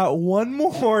 I got one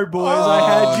more, boys. I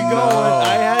had you going.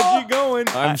 I had you going.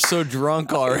 I'm so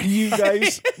drunk already. you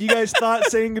guys thought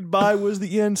saying goodbye was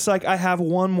the end. Psych, I have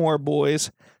one more,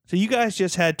 boys. So you guys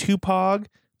just had 2 Pog.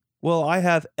 Well, I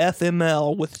have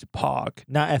FML with Pog.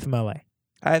 Not FMLA.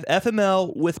 I have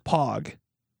FML with Pog.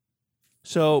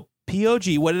 So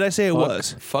POG, what did I say it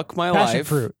was? Fuck my Passion life.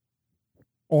 fruit.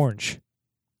 Orange.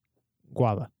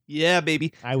 Guava. Yeah,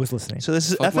 baby. I was listening. So this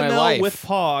is Fuck my FML life. with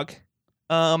Pog.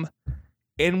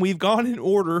 And we've gone in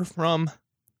order from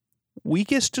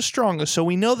weakest to strongest. So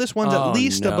we know this one's Oh, at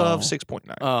least no. above 6.9.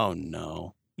 Oh,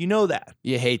 no. You know that.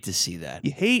 You hate to see that.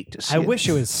 You hate to see I it. wish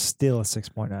it was still a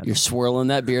 6.9. You're swirling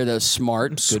that beer. That was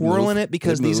smart. I'm Good swirling move. it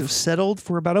because Good these move. have settled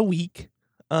for about a week.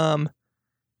 To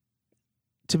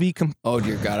be Oh,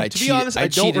 dear God. I to be honest, I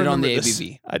don't cheated on remember the this.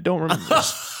 ABV. I don't remember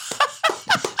this.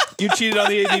 You cheated on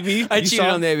the ABV? I You cheated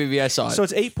saw on the ABV. I saw it. So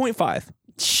it's 8.5.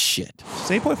 Shit. It's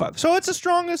 8.5. So it's the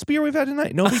strongest beer we've had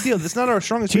tonight. No big deal. It's not our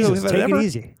strongest beer Jesus, we've had take ever. it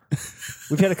easy.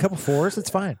 We've had a couple 4s. It's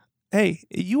fine. Hey,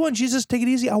 you want Jesus to take it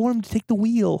easy? I want him to take the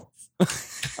wheel.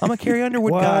 I'm a Carrie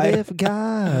Underwood What guy. if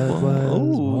God was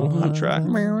Ooh, one? I'll try.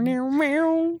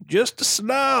 Just a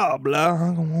snob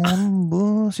like one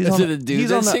bus. He's Is on it the- a dude he's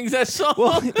that on the- sings that song?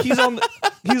 Well, he's on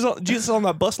Jesus on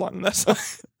that bus line. That's a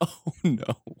oh, no.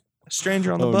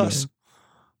 stranger on the Oh, bus.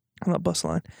 On that bus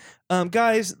line.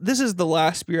 Guys, this is the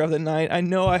last beer of the night. I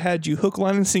know I had you hook,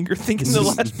 line, and sinker thinking the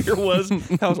last beer was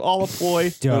that was all a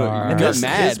ploy. Darn. And got this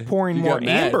mad. is pouring You more got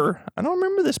mad. amber. I don't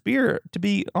remember this beer, to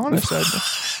be honest.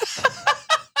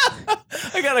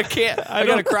 I got a I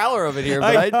got a crowler of it here,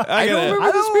 I- but I I don't gotta-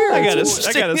 remember this beer.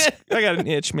 I got an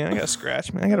itch, man. I got a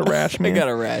scratch, man. I got a rash, I man. got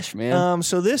a rash, man.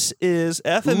 So this is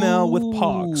FML with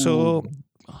Pog. So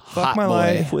fuck Hot my boy.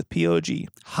 life with POG.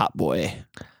 Hot boy.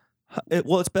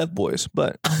 Well, it's Bev Boys,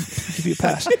 but I'll give you a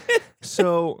pass.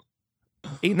 So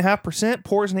 8.5%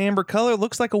 pours an amber color.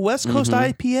 Looks like a West Coast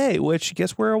Mhm. IPA, which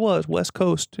guess where it was? West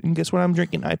Coast. And guess what I'm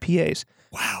drinking? IPAs.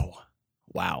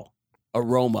 Wow.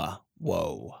 Aroma.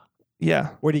 Whoa.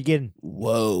 Yeah. What are you getting?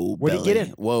 Whoa. Where'd you belly. get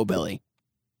it? Whoa, belly.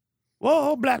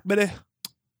 Whoa, Black Betty.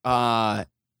 A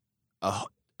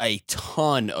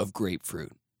ton of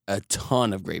grapefruit. A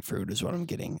ton of grapefruit is what I'm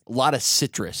getting. A lot of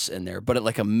citrus in there, but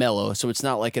like a mellow. So it's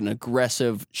not like an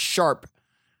aggressive, sharp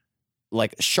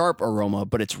aroma,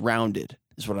 but it's rounded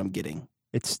is what I'm getting.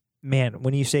 It's, man,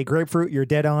 when you say grapefruit, you're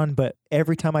dead on. But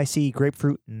every time I see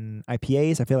grapefruit in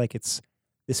IPAs, I feel like this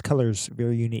color's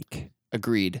very unique.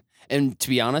 Agreed. And to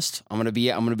be honest, I'm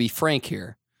gonna be frank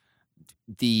here.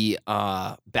 The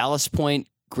Ballast Point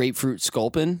Grapefruit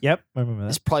Sculpin Yep, I remember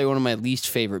is that. probably one of my least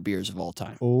favorite beers of all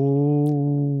time.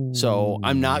 Oh. So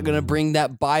I'm not gonna bring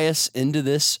that bias into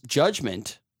this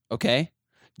judgment. Okay,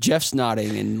 Jeff's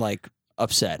nodding and like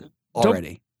upset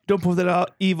already. Don't put that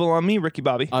out evil on me, Ricky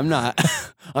Bobby. I'm not.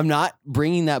 I'm not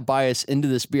bringing that bias into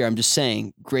this beer. I'm just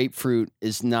saying grapefruit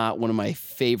is not one of my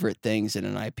favorite things in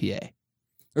an IPA.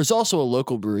 There's also a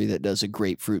local brewery that does a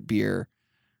grapefruit beer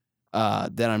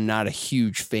that I'm not a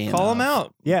huge fan Call of. them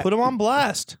out. Yeah. Put them on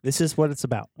blast. This is what it's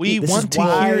about. We This want is to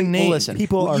why hear names. listen,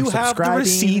 people are You have the subscribing.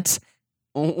 receipts.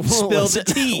 Well, Spill the listen.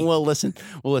 tea. Well, listen.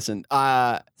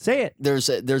 Say it. There's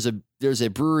a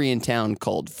brewery in town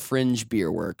called Fringe Beer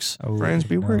Works. Oh, Friends,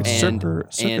 beware. And-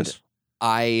 Circus.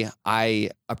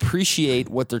 I appreciate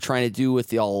what they're trying to do with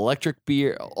the all electric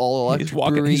He's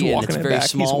walking- brewery, he's and walking it's a it very back.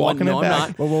 He's small one. walking it No, I'm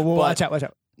back. not. Whoa, But- watch out, watch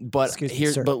out. But Excuse me,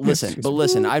 here, sir. but listen, Excuse but me.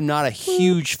 listen. I'm not a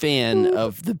huge fan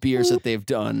of the beers that they've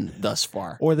done thus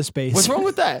far. Or the space. What's wrong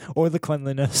with that? Or the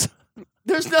cleanliness.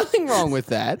 There's nothing wrong with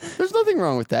that. There's nothing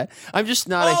wrong with that. I'm just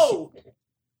not Oh,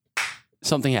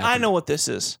 something happened. I know what this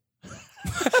is.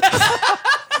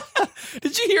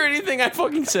 Did you hear anything I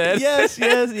fucking said? Yes. You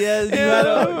had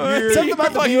Something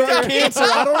about the fucking beer. got cancer.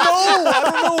 I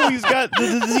don't know. He's got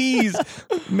the disease.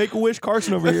 Make-A-Wish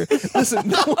Carson over here.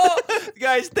 Listen,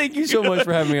 Guys, thank you so much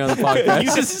for having me on the podcast.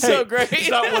 You- This is so hey, great. It's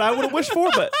not what I would have wished for,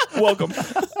 but welcome.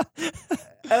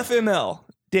 FML,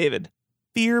 David.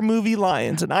 Fear Movie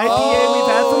Lions, an IPA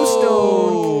we've had from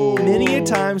Stone many a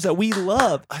times that we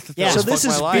love. Yeah. So this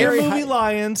Fuck is my Fear life. Movie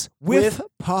Lions With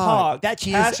Pog. Pog. That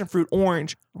cheese. Passion fruit,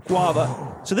 orange,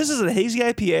 guava. So this is a hazy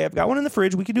IPA. I've got one in the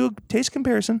fridge. We can do a taste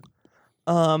comparison.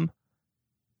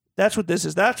 That's what this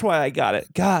is. That's why I got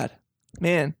it. God,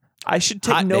 man, I should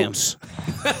take Hot damn. notes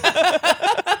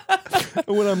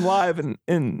when I'm live and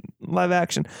in live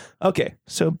action. Okay,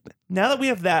 so now that we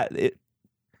have that,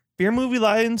 Fear Movie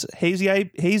Lions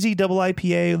hazy double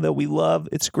IPA that we love.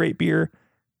 It's a great beer.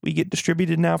 We get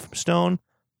distributed now from Stone.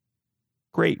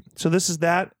 Great. So this is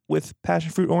that with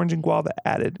passion fruit, orange, and guava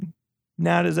added.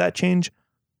 Now does that change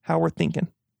how we're thinking?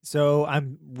 So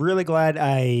I'm really glad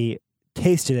I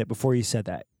tasted it before you said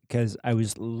that, because I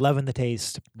was loving the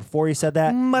taste before you said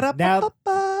that.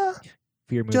 Ba-da-ba-ba-ba.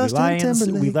 Fear Movie Justin Lions. We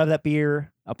Timberlake. love that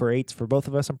beer. Upper eights for both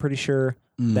of us, I'm pretty sure.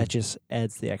 Mm. That just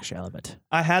adds the extra element.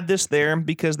 I had this there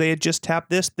because they had just tapped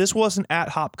this. This wasn't at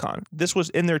HopCon. This was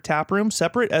in their tap room,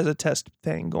 separate as a test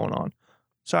thing going on.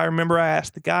 So I remember I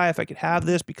asked the guy if I could have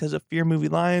this because of Fear Movie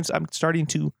Lions. I'm starting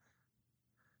to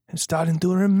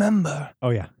remember. Oh,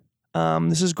 yeah.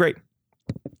 This is great.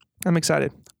 I'm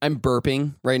excited. I'm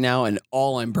burping right now, and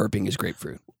all I'm burping is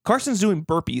grapefruit. Carson's doing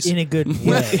burpees. In a good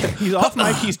way. He's off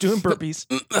mic. He's doing burpees.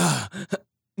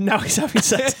 Now he's having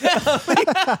sex.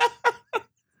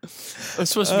 It's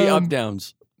supposed to be up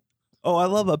downs. Oh, I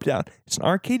love Up Down. It's an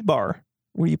arcade bar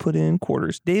where you put in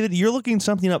quarters. David, you're looking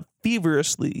something up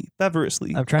feverishly.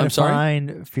 I'm trying I'm to sorry?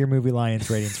 find Fear Movie Lions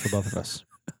ratings for both of us.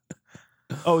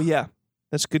 Oh yeah,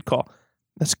 that's a good call.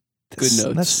 That's Good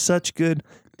notes. That's such good.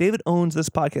 David owns this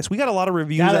podcast. We got a lot of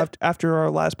reviews Got it. after our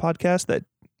last podcast that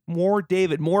more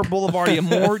David, more Boulevardia,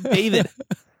 more David.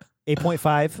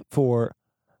 8.5 for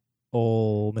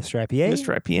old Mr. IPA.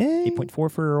 Mr. IPA.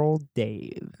 8.4 for old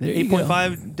Dave.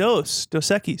 8.5 Dos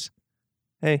Equis.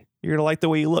 Hey, you're gonna like the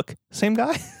way you look. Same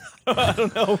guy? I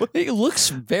don't know. It looks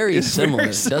very It's similar, very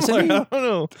doesn't he? I don't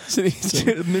know.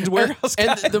 Men's Warehouse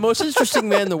guy. And the most interesting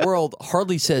man in the world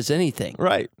hardly says anything.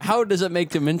 Right. How does it make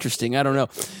them interesting? I don't know.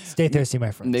 Stay thirsty,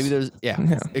 my friends. Maybe there's,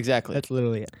 Yeah. exactly. That's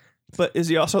literally it. But is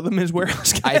he also the Men's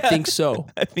Warehouse guy? I think so.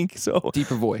 I think so.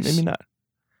 Deeper voice. Maybe not.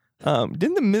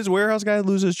 Didn't the Men's Warehouse guy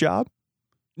lose his job?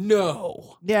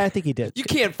 No. Yeah, I think he did. You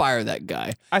can't fire that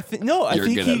guy. I think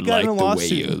he got in a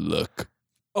lawsuit. look.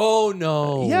 Oh,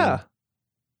 no. Yeah.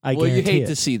 I Well, you guarantee hate it.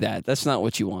 to see that. That's not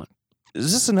what you want.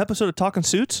 Is this an episode of Talking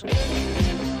Suits?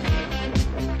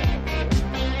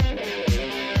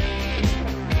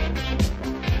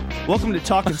 Welcome to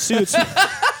Talking Suits.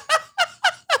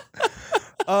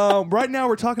 Right now,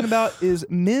 we're talking about is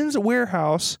Men's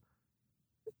Warehouse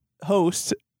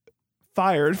host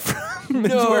fired from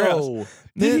Men's Warehouse.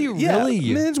 Did he Yeah,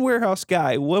 really? Men's Warehouse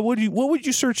guy. What would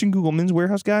you search in Google? Men's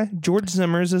Warehouse guy. George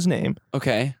Zimmer is his name.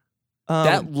 Okay. Um,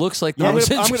 That looks like the I'm most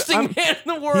gonna- I'm interesting gonna- man in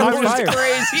the I'm world. It's fired.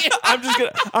 crazy. I'm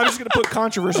just gonna put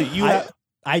controversy.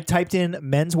 I typed in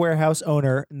Men's Warehouse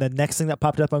owner, and the next thing that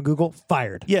popped up on Google,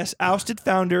 fired. Yes, ousted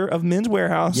founder of Men's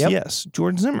Warehouse. Yep. Yes,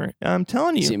 George Zimmer. I'm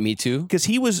telling Is you, it me too? because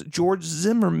he was George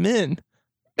Zimmerman.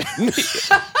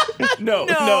 no,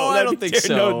 I that'd don't be think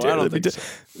so. No, I don't that'd be think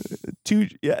too.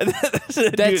 Yeah,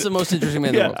 That's the most interesting man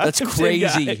in the Yeah, world. That's same guy.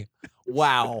 crazy.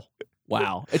 Wow.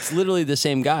 It's literally the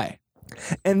same guy.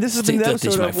 And this has been the Don't teach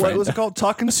episode my of what friend. was it called?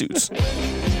 Talking Suits.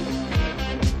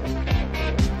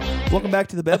 Welcome back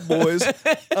to the Bed Boys.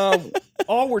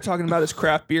 All we're talking about is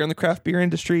craft beer and the craft beer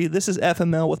industry. This is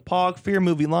FML with POG, Fear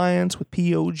Movie Lions with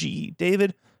POG.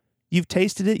 David, You've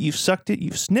tasted it. You've sucked it.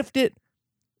 You've sniffed it.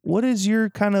 What is your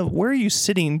where are you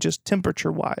sitting just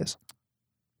temperature wise?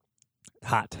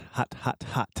 Hot.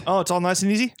 Oh, it's all nice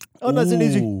and easy? Oh, nice and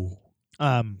easy.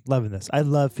 Loving this. I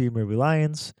love Fear Movie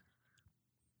Lions.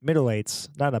 Middle eights,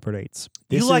 not upper eights.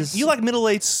 You like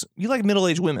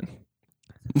middle-aged women.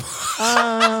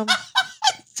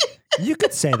 You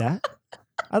could say that.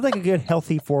 I'd like a good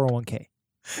healthy 401k.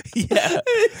 Yeah.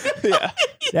 Yeah.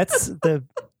 That's the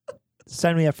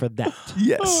sign me up for that.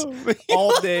 Yes.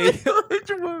 All day.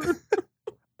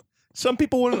 Some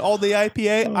people want an all-day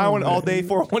IPA. I want an all-day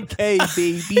 401k,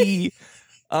 baby.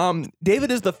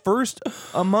 David is the first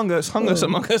among us, by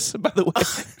the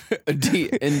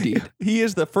way. Indeed. He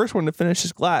is the first one to finish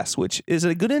his glass, which is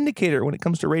a good indicator when it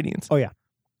comes to ratings. Oh, yeah.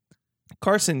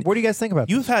 Carson, What do you guys think about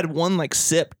you've had one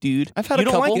sip, dude. I've had you a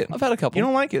don't couple. like it. I've had a couple. You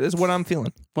don't like it. Is what I'm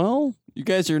feeling. Well, you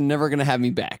guys are never going to have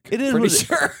me back. It is pretty what it-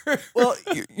 sure. Well,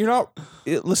 you're not.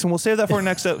 Listen, we'll save that for our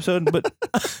next episode. But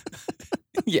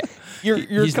Yeah. you're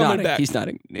He's coming nodding. back. He's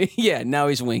nodding. Yeah, now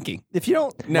he's winking. If you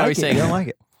don't Now like he's it, saying- you don't like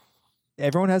it.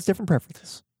 Everyone has different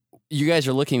preferences. You guys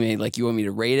are looking at me like you want me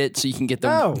to rate it so you can get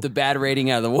No. the bad rating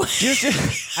out of the way.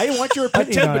 I want your a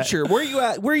opinion on it. temperature. Where you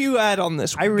at? Where you at on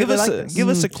this? I really give us like a this. give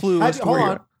us a clue. Have- as to hold where on.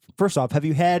 you're at. First off, have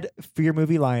you had Fear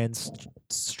Movie Lions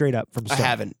straight up from I Stone?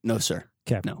 haven't. No, sir.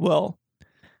 Okay. No. Well,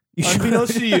 You should-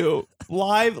 unbeknownst to you,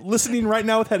 live listening right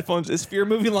now with headphones is Fear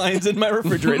Movie Lions in my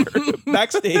refrigerator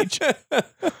backstage.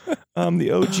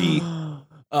 The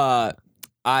OG.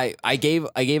 I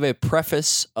gave a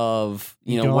preface of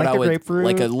You know don't what like I the would grapefruit?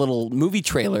 like a little movie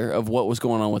trailer of what was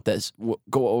going on with this what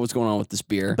was going on with this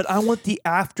beer. But I want the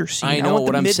after scene. I know want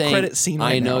what the I'm mid-credit saying. scene.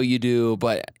 Right I know now. you do,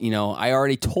 but I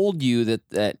already told you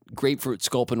that grapefruit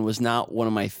sculpin was not one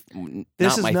of my This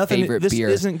not is my nothing. favorite This beer.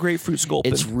 isn't grapefruit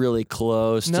sculpin. It's really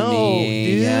close no, to me.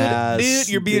 dude, Yes, dude,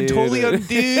 you're being dude. totally dude.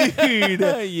 This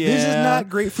is Yeah. not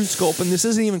grapefruit sculpin. This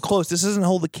isn't even close. This doesn't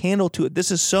hold a candle to it.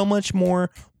 This is so much more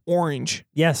orange.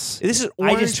 Yes. This is I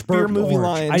orange just Fear burped Movie orange.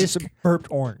 Lions. I just burped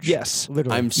orange. Yes.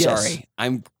 Literally. I'm Yes. sorry.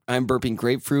 I'm burping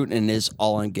grapefruit and it is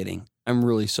all I'm getting. I'm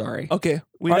really sorry. Okay,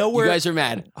 we All know You where. guys are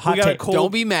mad. Hot got a take. cold-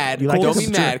 Don't be mad. You like Don't this?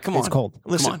 be mad. Come on. It's cold.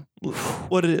 Listen, Come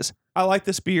what it is. I like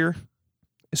this beer.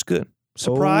 It's good. Oh,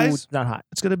 Surprise! it's not hot.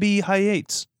 It's gonna be high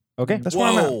eights. Okay. That's where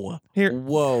I'm at. Whoa. Here,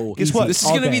 Whoa. Guess what? This is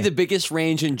All going to be day. the biggest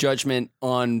range in judgment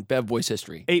on Bev Boys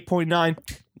history. 8.9.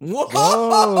 Whoa.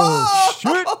 Oh,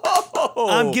 shit.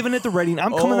 I'm giving it the rating.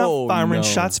 I'm coming Oh, out firing. no.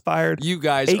 Shots fired. You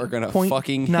guys are going to 8.9.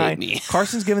 fucking hate me.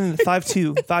 Carson's giving it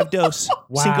 5.2. 5 dose.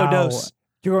 Wow. Cinco dose.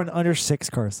 You're going under 6,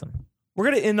 Carson. We're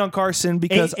gonna end on Carson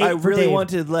because 8 I for really Dave.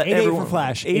 wanted to let 8 everyone for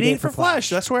Flash. 8 for Flash.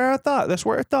 That's where I thought. That's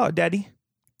where I thought, Daddy.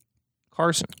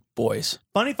 Carson. Boys.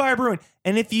 Funny Fire Brewing.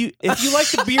 And if you like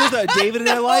the beers that David and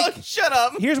I like, Shut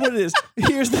up. here's what it is.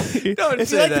 Here's the Don't if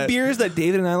say you like that. the beers that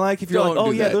David and I like, if you're Don't like,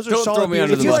 oh do yeah, that. those are Don't solid throw me beers.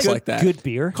 under If the you bus like like that. Good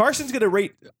beer. Carson's gonna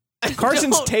rate.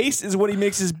 Carson's Don't. taste is what he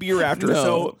makes his beer after. No,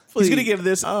 so please. he's gonna give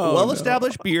this Oh,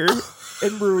 well-established beer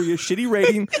and brewery a shitty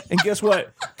rating. And guess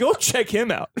what? Go check him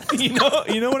out. You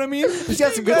know what I mean? He's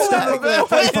got some good Go stuff.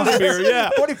 check out his beer. Yeah.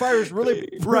 45 is really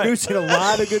Right. producing a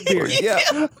lot of good beer.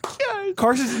 Yeah.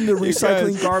 Carson's into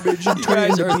recycling garbage and You turning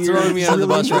guys it into are beer. throwing me He's under the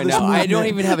really bus into right this now. I don't movement.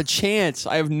 even have a chance.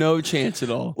 I have no chance at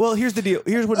all. Well, here's the deal.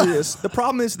 Here's what it is. The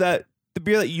problem is that the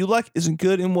beer that you like isn't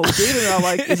good, and what David and I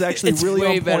like is actually It's really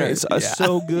way on better. point. It's Yeah.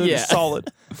 so good, Yeah.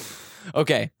 solid.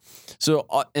 Okay. So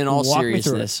in all Walk me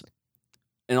through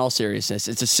seriousness,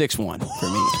 it's a 6-1 for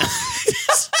me.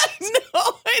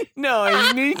 No,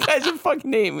 you guys are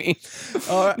fucking hate me.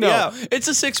 No, yeah. it's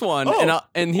a 6-1, Oh.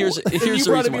 and here's you the brought a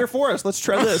reason beer why. for us. Let's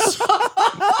try this.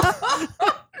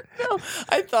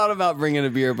 I thought about bringing a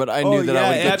beer, but I knew Oh, that yeah, I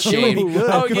would get absolutely. shamed. Good.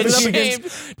 I would Put get it up shamed.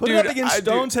 against- Put Dude, it up against I-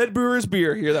 Stone's Head Brewers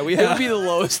beer here that we It have. would be the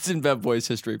lowest in Bev Boys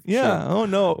history. For yeah. sure. Oh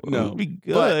no. No. It would be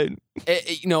But- good.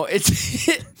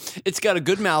 It's got a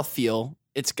good mouth feel.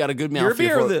 It's got a good mouth Your feel.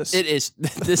 beer or for- this? It is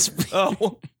this,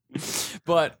 Oh.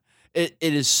 but it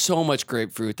is so much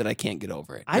grapefruit that I can't get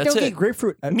over it. I That's don't it. get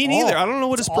grapefruit at Me all. neither. I don't know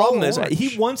what his It's problem all is. orange.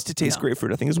 He wants to taste No.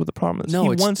 grapefruit. I think is what the problem is. No,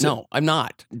 he it's, wants it. no, I'm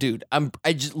not, dude.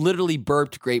 I just literally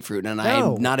burped grapefruit, and No.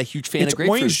 I'm not a huge fan It's of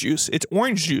grapefruit. orange juice. It's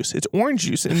orange juice. It's orange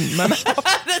juice in my mouth.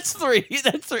 That's 3.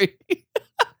 That's 3.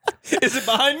 Is it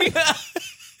behind me?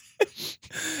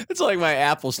 It's like my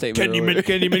Apple statement. earlier.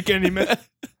 Candyman.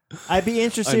 I'd be I know.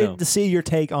 interested to see your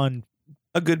take on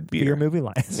A good Fear beer. Movie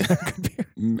Lions. Good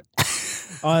beer.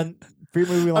 On Fear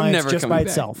Movie I'm Lions never just coming by back.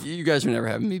 itself. You guys are never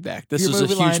having me back. This Fear was a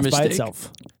Movie huge Lions by mistake.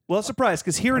 itself. Well, surprise,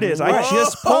 because here it is. I Right.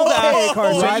 just pulled Okay, out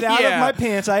Carson. right out of Yeah. my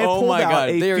pants. I have Oh pulled my out god,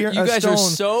 a They are- Fear, you a guys are Stone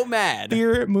so mad.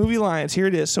 Fear Movie Lions. Here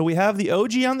it is. So we have the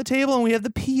OG on the table and we have the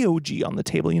POG on the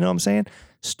table. You know what I'm saying?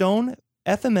 Stone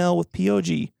FML with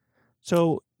POG.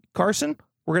 So, Carson,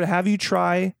 we're going to have you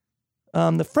try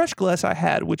the fresh glass I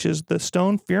had, which is the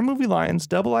Stone Fear Movie Lions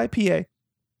Double IPA,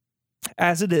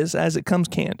 as it comes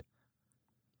canned.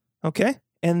 Okay?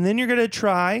 And then you're going to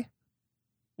try...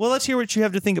 Well, let's hear what you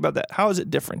have to think about that. How is it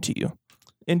different to you?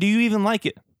 And do you even like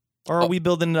it? Or are we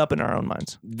building it up in our own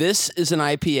minds? This is an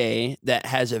IPA that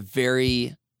has a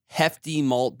very hefty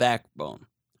malt backbone.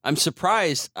 I'm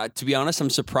surprised, to be honest, I'm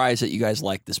surprised that you guys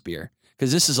like this beer.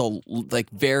 Because this is a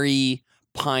very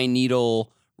pine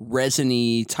needle,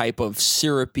 resiny type of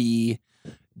syrupy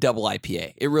double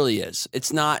IPA. It really is.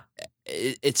 It's not,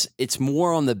 it's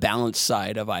more on the balanced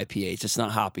side of IPAs. It's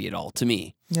not hoppy at all to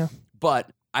me. Yeah.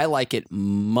 But I like it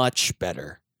much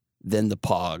better than the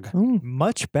POG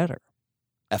Much better.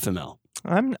 FML.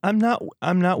 I'm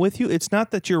not with you. It's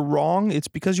not that you're wrong. It's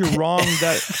because you're wrong.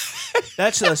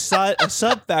 That's a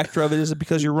sub factor of it is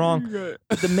because you're wrong.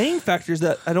 The main factor is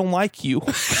that I don't like you.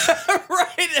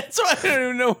 Right. That's why I don't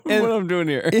even know what I'm doing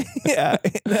here. Yeah, I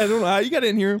don't know how you got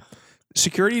in here.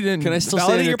 Security didn't. Can I still stay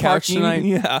validate on your couch parking. tonight?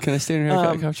 Yeah. Can I stay on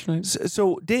your couch tonight?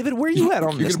 So, David, where are you at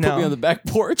on You're this gonna now? put me on the back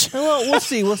porch. Well, we'll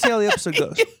see. We'll see how the episode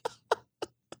goes.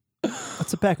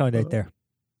 What's the pack on date there?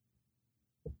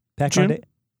 Pack June? on date?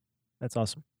 That's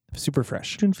awesome. Super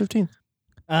fresh. June 15th.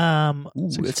 Ooh,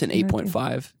 it's an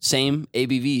 8.5. Same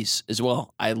ABVs as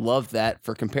well. I love that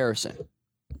for comparison.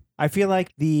 I feel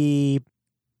like the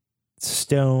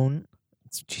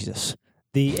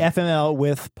the FML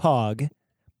with POG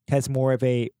has more of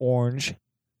a orange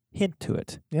hint to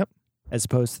it. Yep. As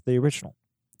opposed to the original.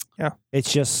 Yeah.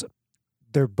 It's just,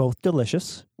 they're both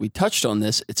delicious. We touched on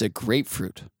this. It's a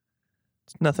grapefruit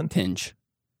It's nothing. tinge.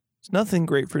 There's nothing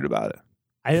grapefruit about it.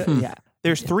 Yeah.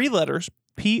 There's 3 letters,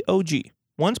 POG.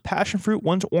 One's passion fruit,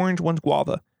 one's orange, one's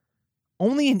guava.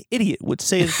 Only an idiot would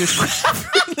say that there's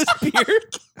grapefruit in this beer.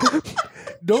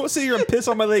 Don't sit here and piss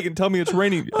on my leg and tell me it's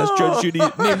raining, as Judge Judy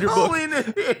named her book.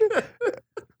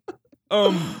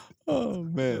 Oh,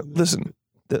 man. Listen,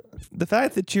 the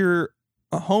fact that you're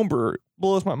a homebrewer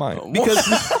blows my mind because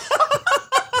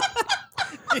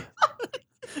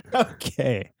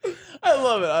Okay. I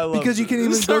love it. I love because it. you can't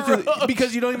even It's go the through roast.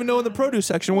 because you don't even know in the produce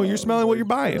section what you're smelling, what you're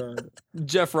buying.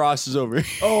 Jeff Ross is over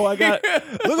here. Oh, I got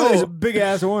it. Look at this big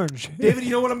ass orange. David, you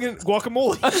know what I'm getting?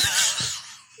 Guacamole.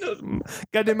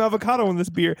 Goddamn avocado in this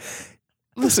beer.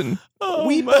 Listen,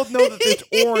 we both know that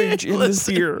there's orange in this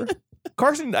beer.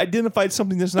 Carson identified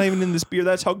something that's not even in this beer.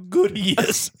 That's how good he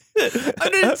is. I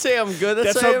didn't say I'm good.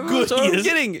 That's That's how how good he I'm is.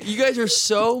 kidding. You guys are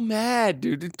so mad,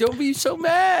 dude. Don't be so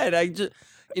mad. I just,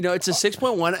 it's a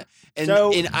 6.1, and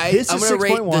So, and this I'm is gonna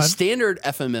rate the 6.1. standard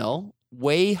FML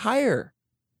way higher.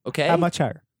 Okay, How much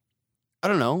higher? I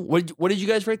don't know. What did you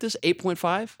guys rate this?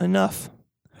 8.5. Enough.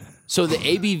 So the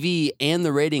ABV and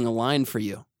the rating aligned for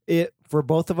you, For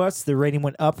both of us, the rating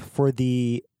went up for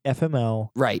the FML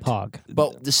right? POG.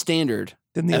 But the standard,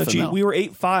 Then the OG, FML. we were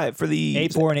 8.5 for the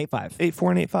 8.4 and 8.5. 8.4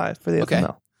 and 8.5 for the Okay.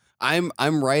 FML.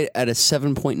 I'm right at a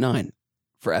 7.9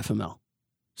 for FML.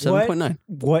 7.9.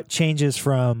 What changes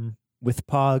from with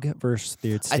POG versus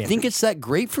the I standard? think it's that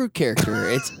grapefruit character.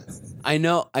 It's I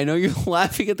know you're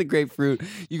laughing at the grapefruit.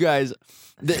 You guys,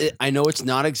 I know it's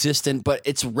not existent, but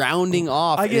it's rounding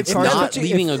off. I and get it's Carson- not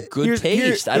leaving a good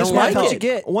taste. I don't here's what like I'll it.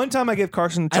 get. One time I gave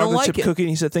Carson a I don't chocolate like chip it. cookie and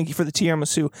he said, "Thank you for the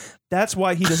tiramisu." That's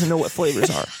why he doesn't know what flavors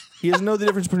are. He doesn't know the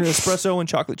difference between espresso and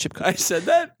chocolate chip cookie. I said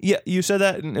that. Yeah, you said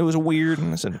that and it was weird.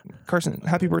 And I said, Carson,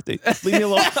 happy birthday. Leave me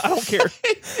alone. I don't care.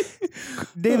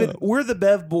 David, we're the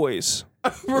Bev boys.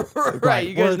 Right,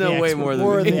 you guys We're the know way expert- more than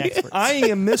we're me. the experts. I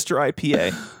am Mr.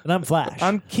 IPA. And I'm Flash.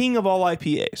 I'm king of all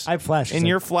IPAs. I'm Flash. and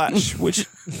you're Flash, which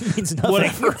means nothing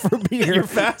whatever. for beer. You're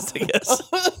fast, I guess.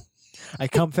 I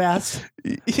come fast.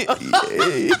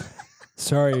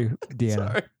 Sorry,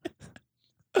 Deanna.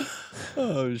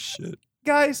 Oh shit!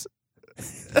 Guys,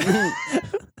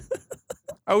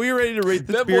 are we ready to rate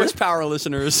this That beer? boys power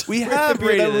listeners. We have beer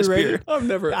rated that we this rated.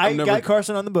 beer. I got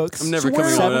Carson on the books. I'm never So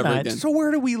coming where- on ever 7.9. again. So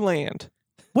where do we land?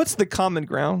 What's the common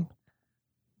ground?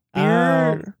 Um,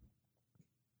 Beer.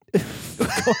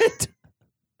 What?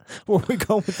 Where are we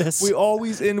going with this? We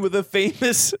always end with a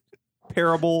famous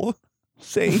parable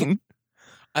saying,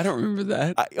 I don't remember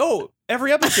that.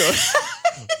 every episode.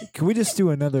 Can we just do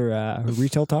another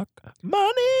retail talk?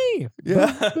 Money.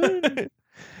 Yeah.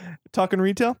 Talking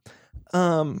retail.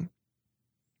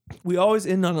 We always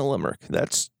end on a limerick.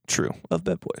 That's true of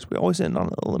Bed Boys. We always end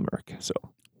on a limerick. So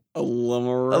A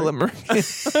limerick. a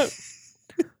limerick.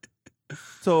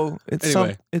 So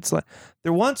Anyway. it's like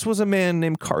there once was a man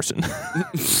named Carson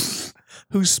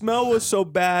whose smell was so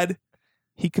bad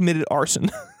he committed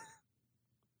arson.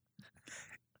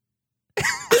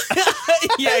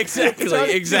 Yeah, exactly. So I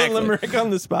did a Exactly. limerick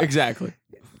on the spot. Exactly.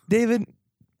 David,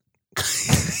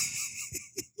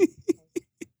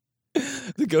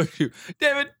 The go-to.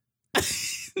 David.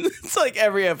 It's like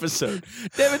every episode.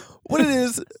 David. what it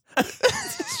is,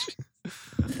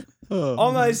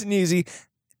 all nice and easy.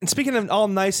 And speaking of all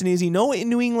nice and easy, no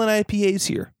New England IPAs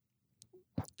here.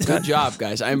 Good job,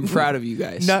 guys. I'm proud of you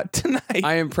guys. Not tonight.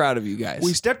 I am proud of you guys.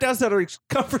 We stepped outside our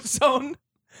comfort zone.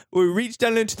 We reached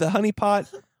down into the honey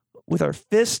pot with our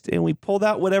fist and we pulled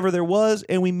out whatever there was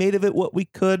and we made of it what we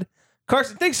could.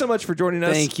 Carson, thanks so much for joining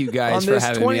us. Thank you guys on for this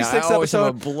having me. I 26th always have a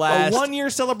episode, blast. a 1-year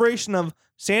celebration of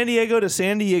San Diego to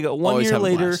San Diego. One Always year have a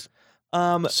later,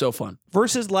 blast. So fun.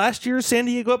 versus last year's San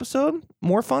Diego episode.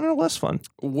 More fun or less fun?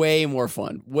 Way more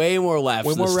fun. Way more laughs.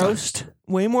 Way more this time. roast.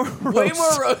 Way more roast. Way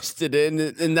more roasted,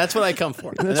 and that's what I come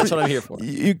for. And that's what I'm here for.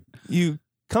 You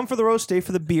come for the roast, stay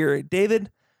for the beer. David,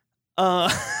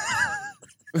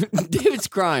 David's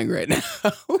crying right now.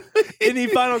 any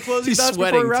final closing He's thoughts before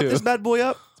we sweating, wrap too. this bad boy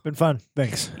up? It's been fun.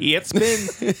 Thanks. It's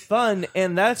been fun,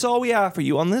 and that's all we have for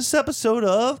you on this episode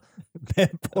of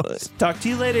Bad boys. Talk to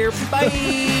you later.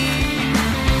 Bye.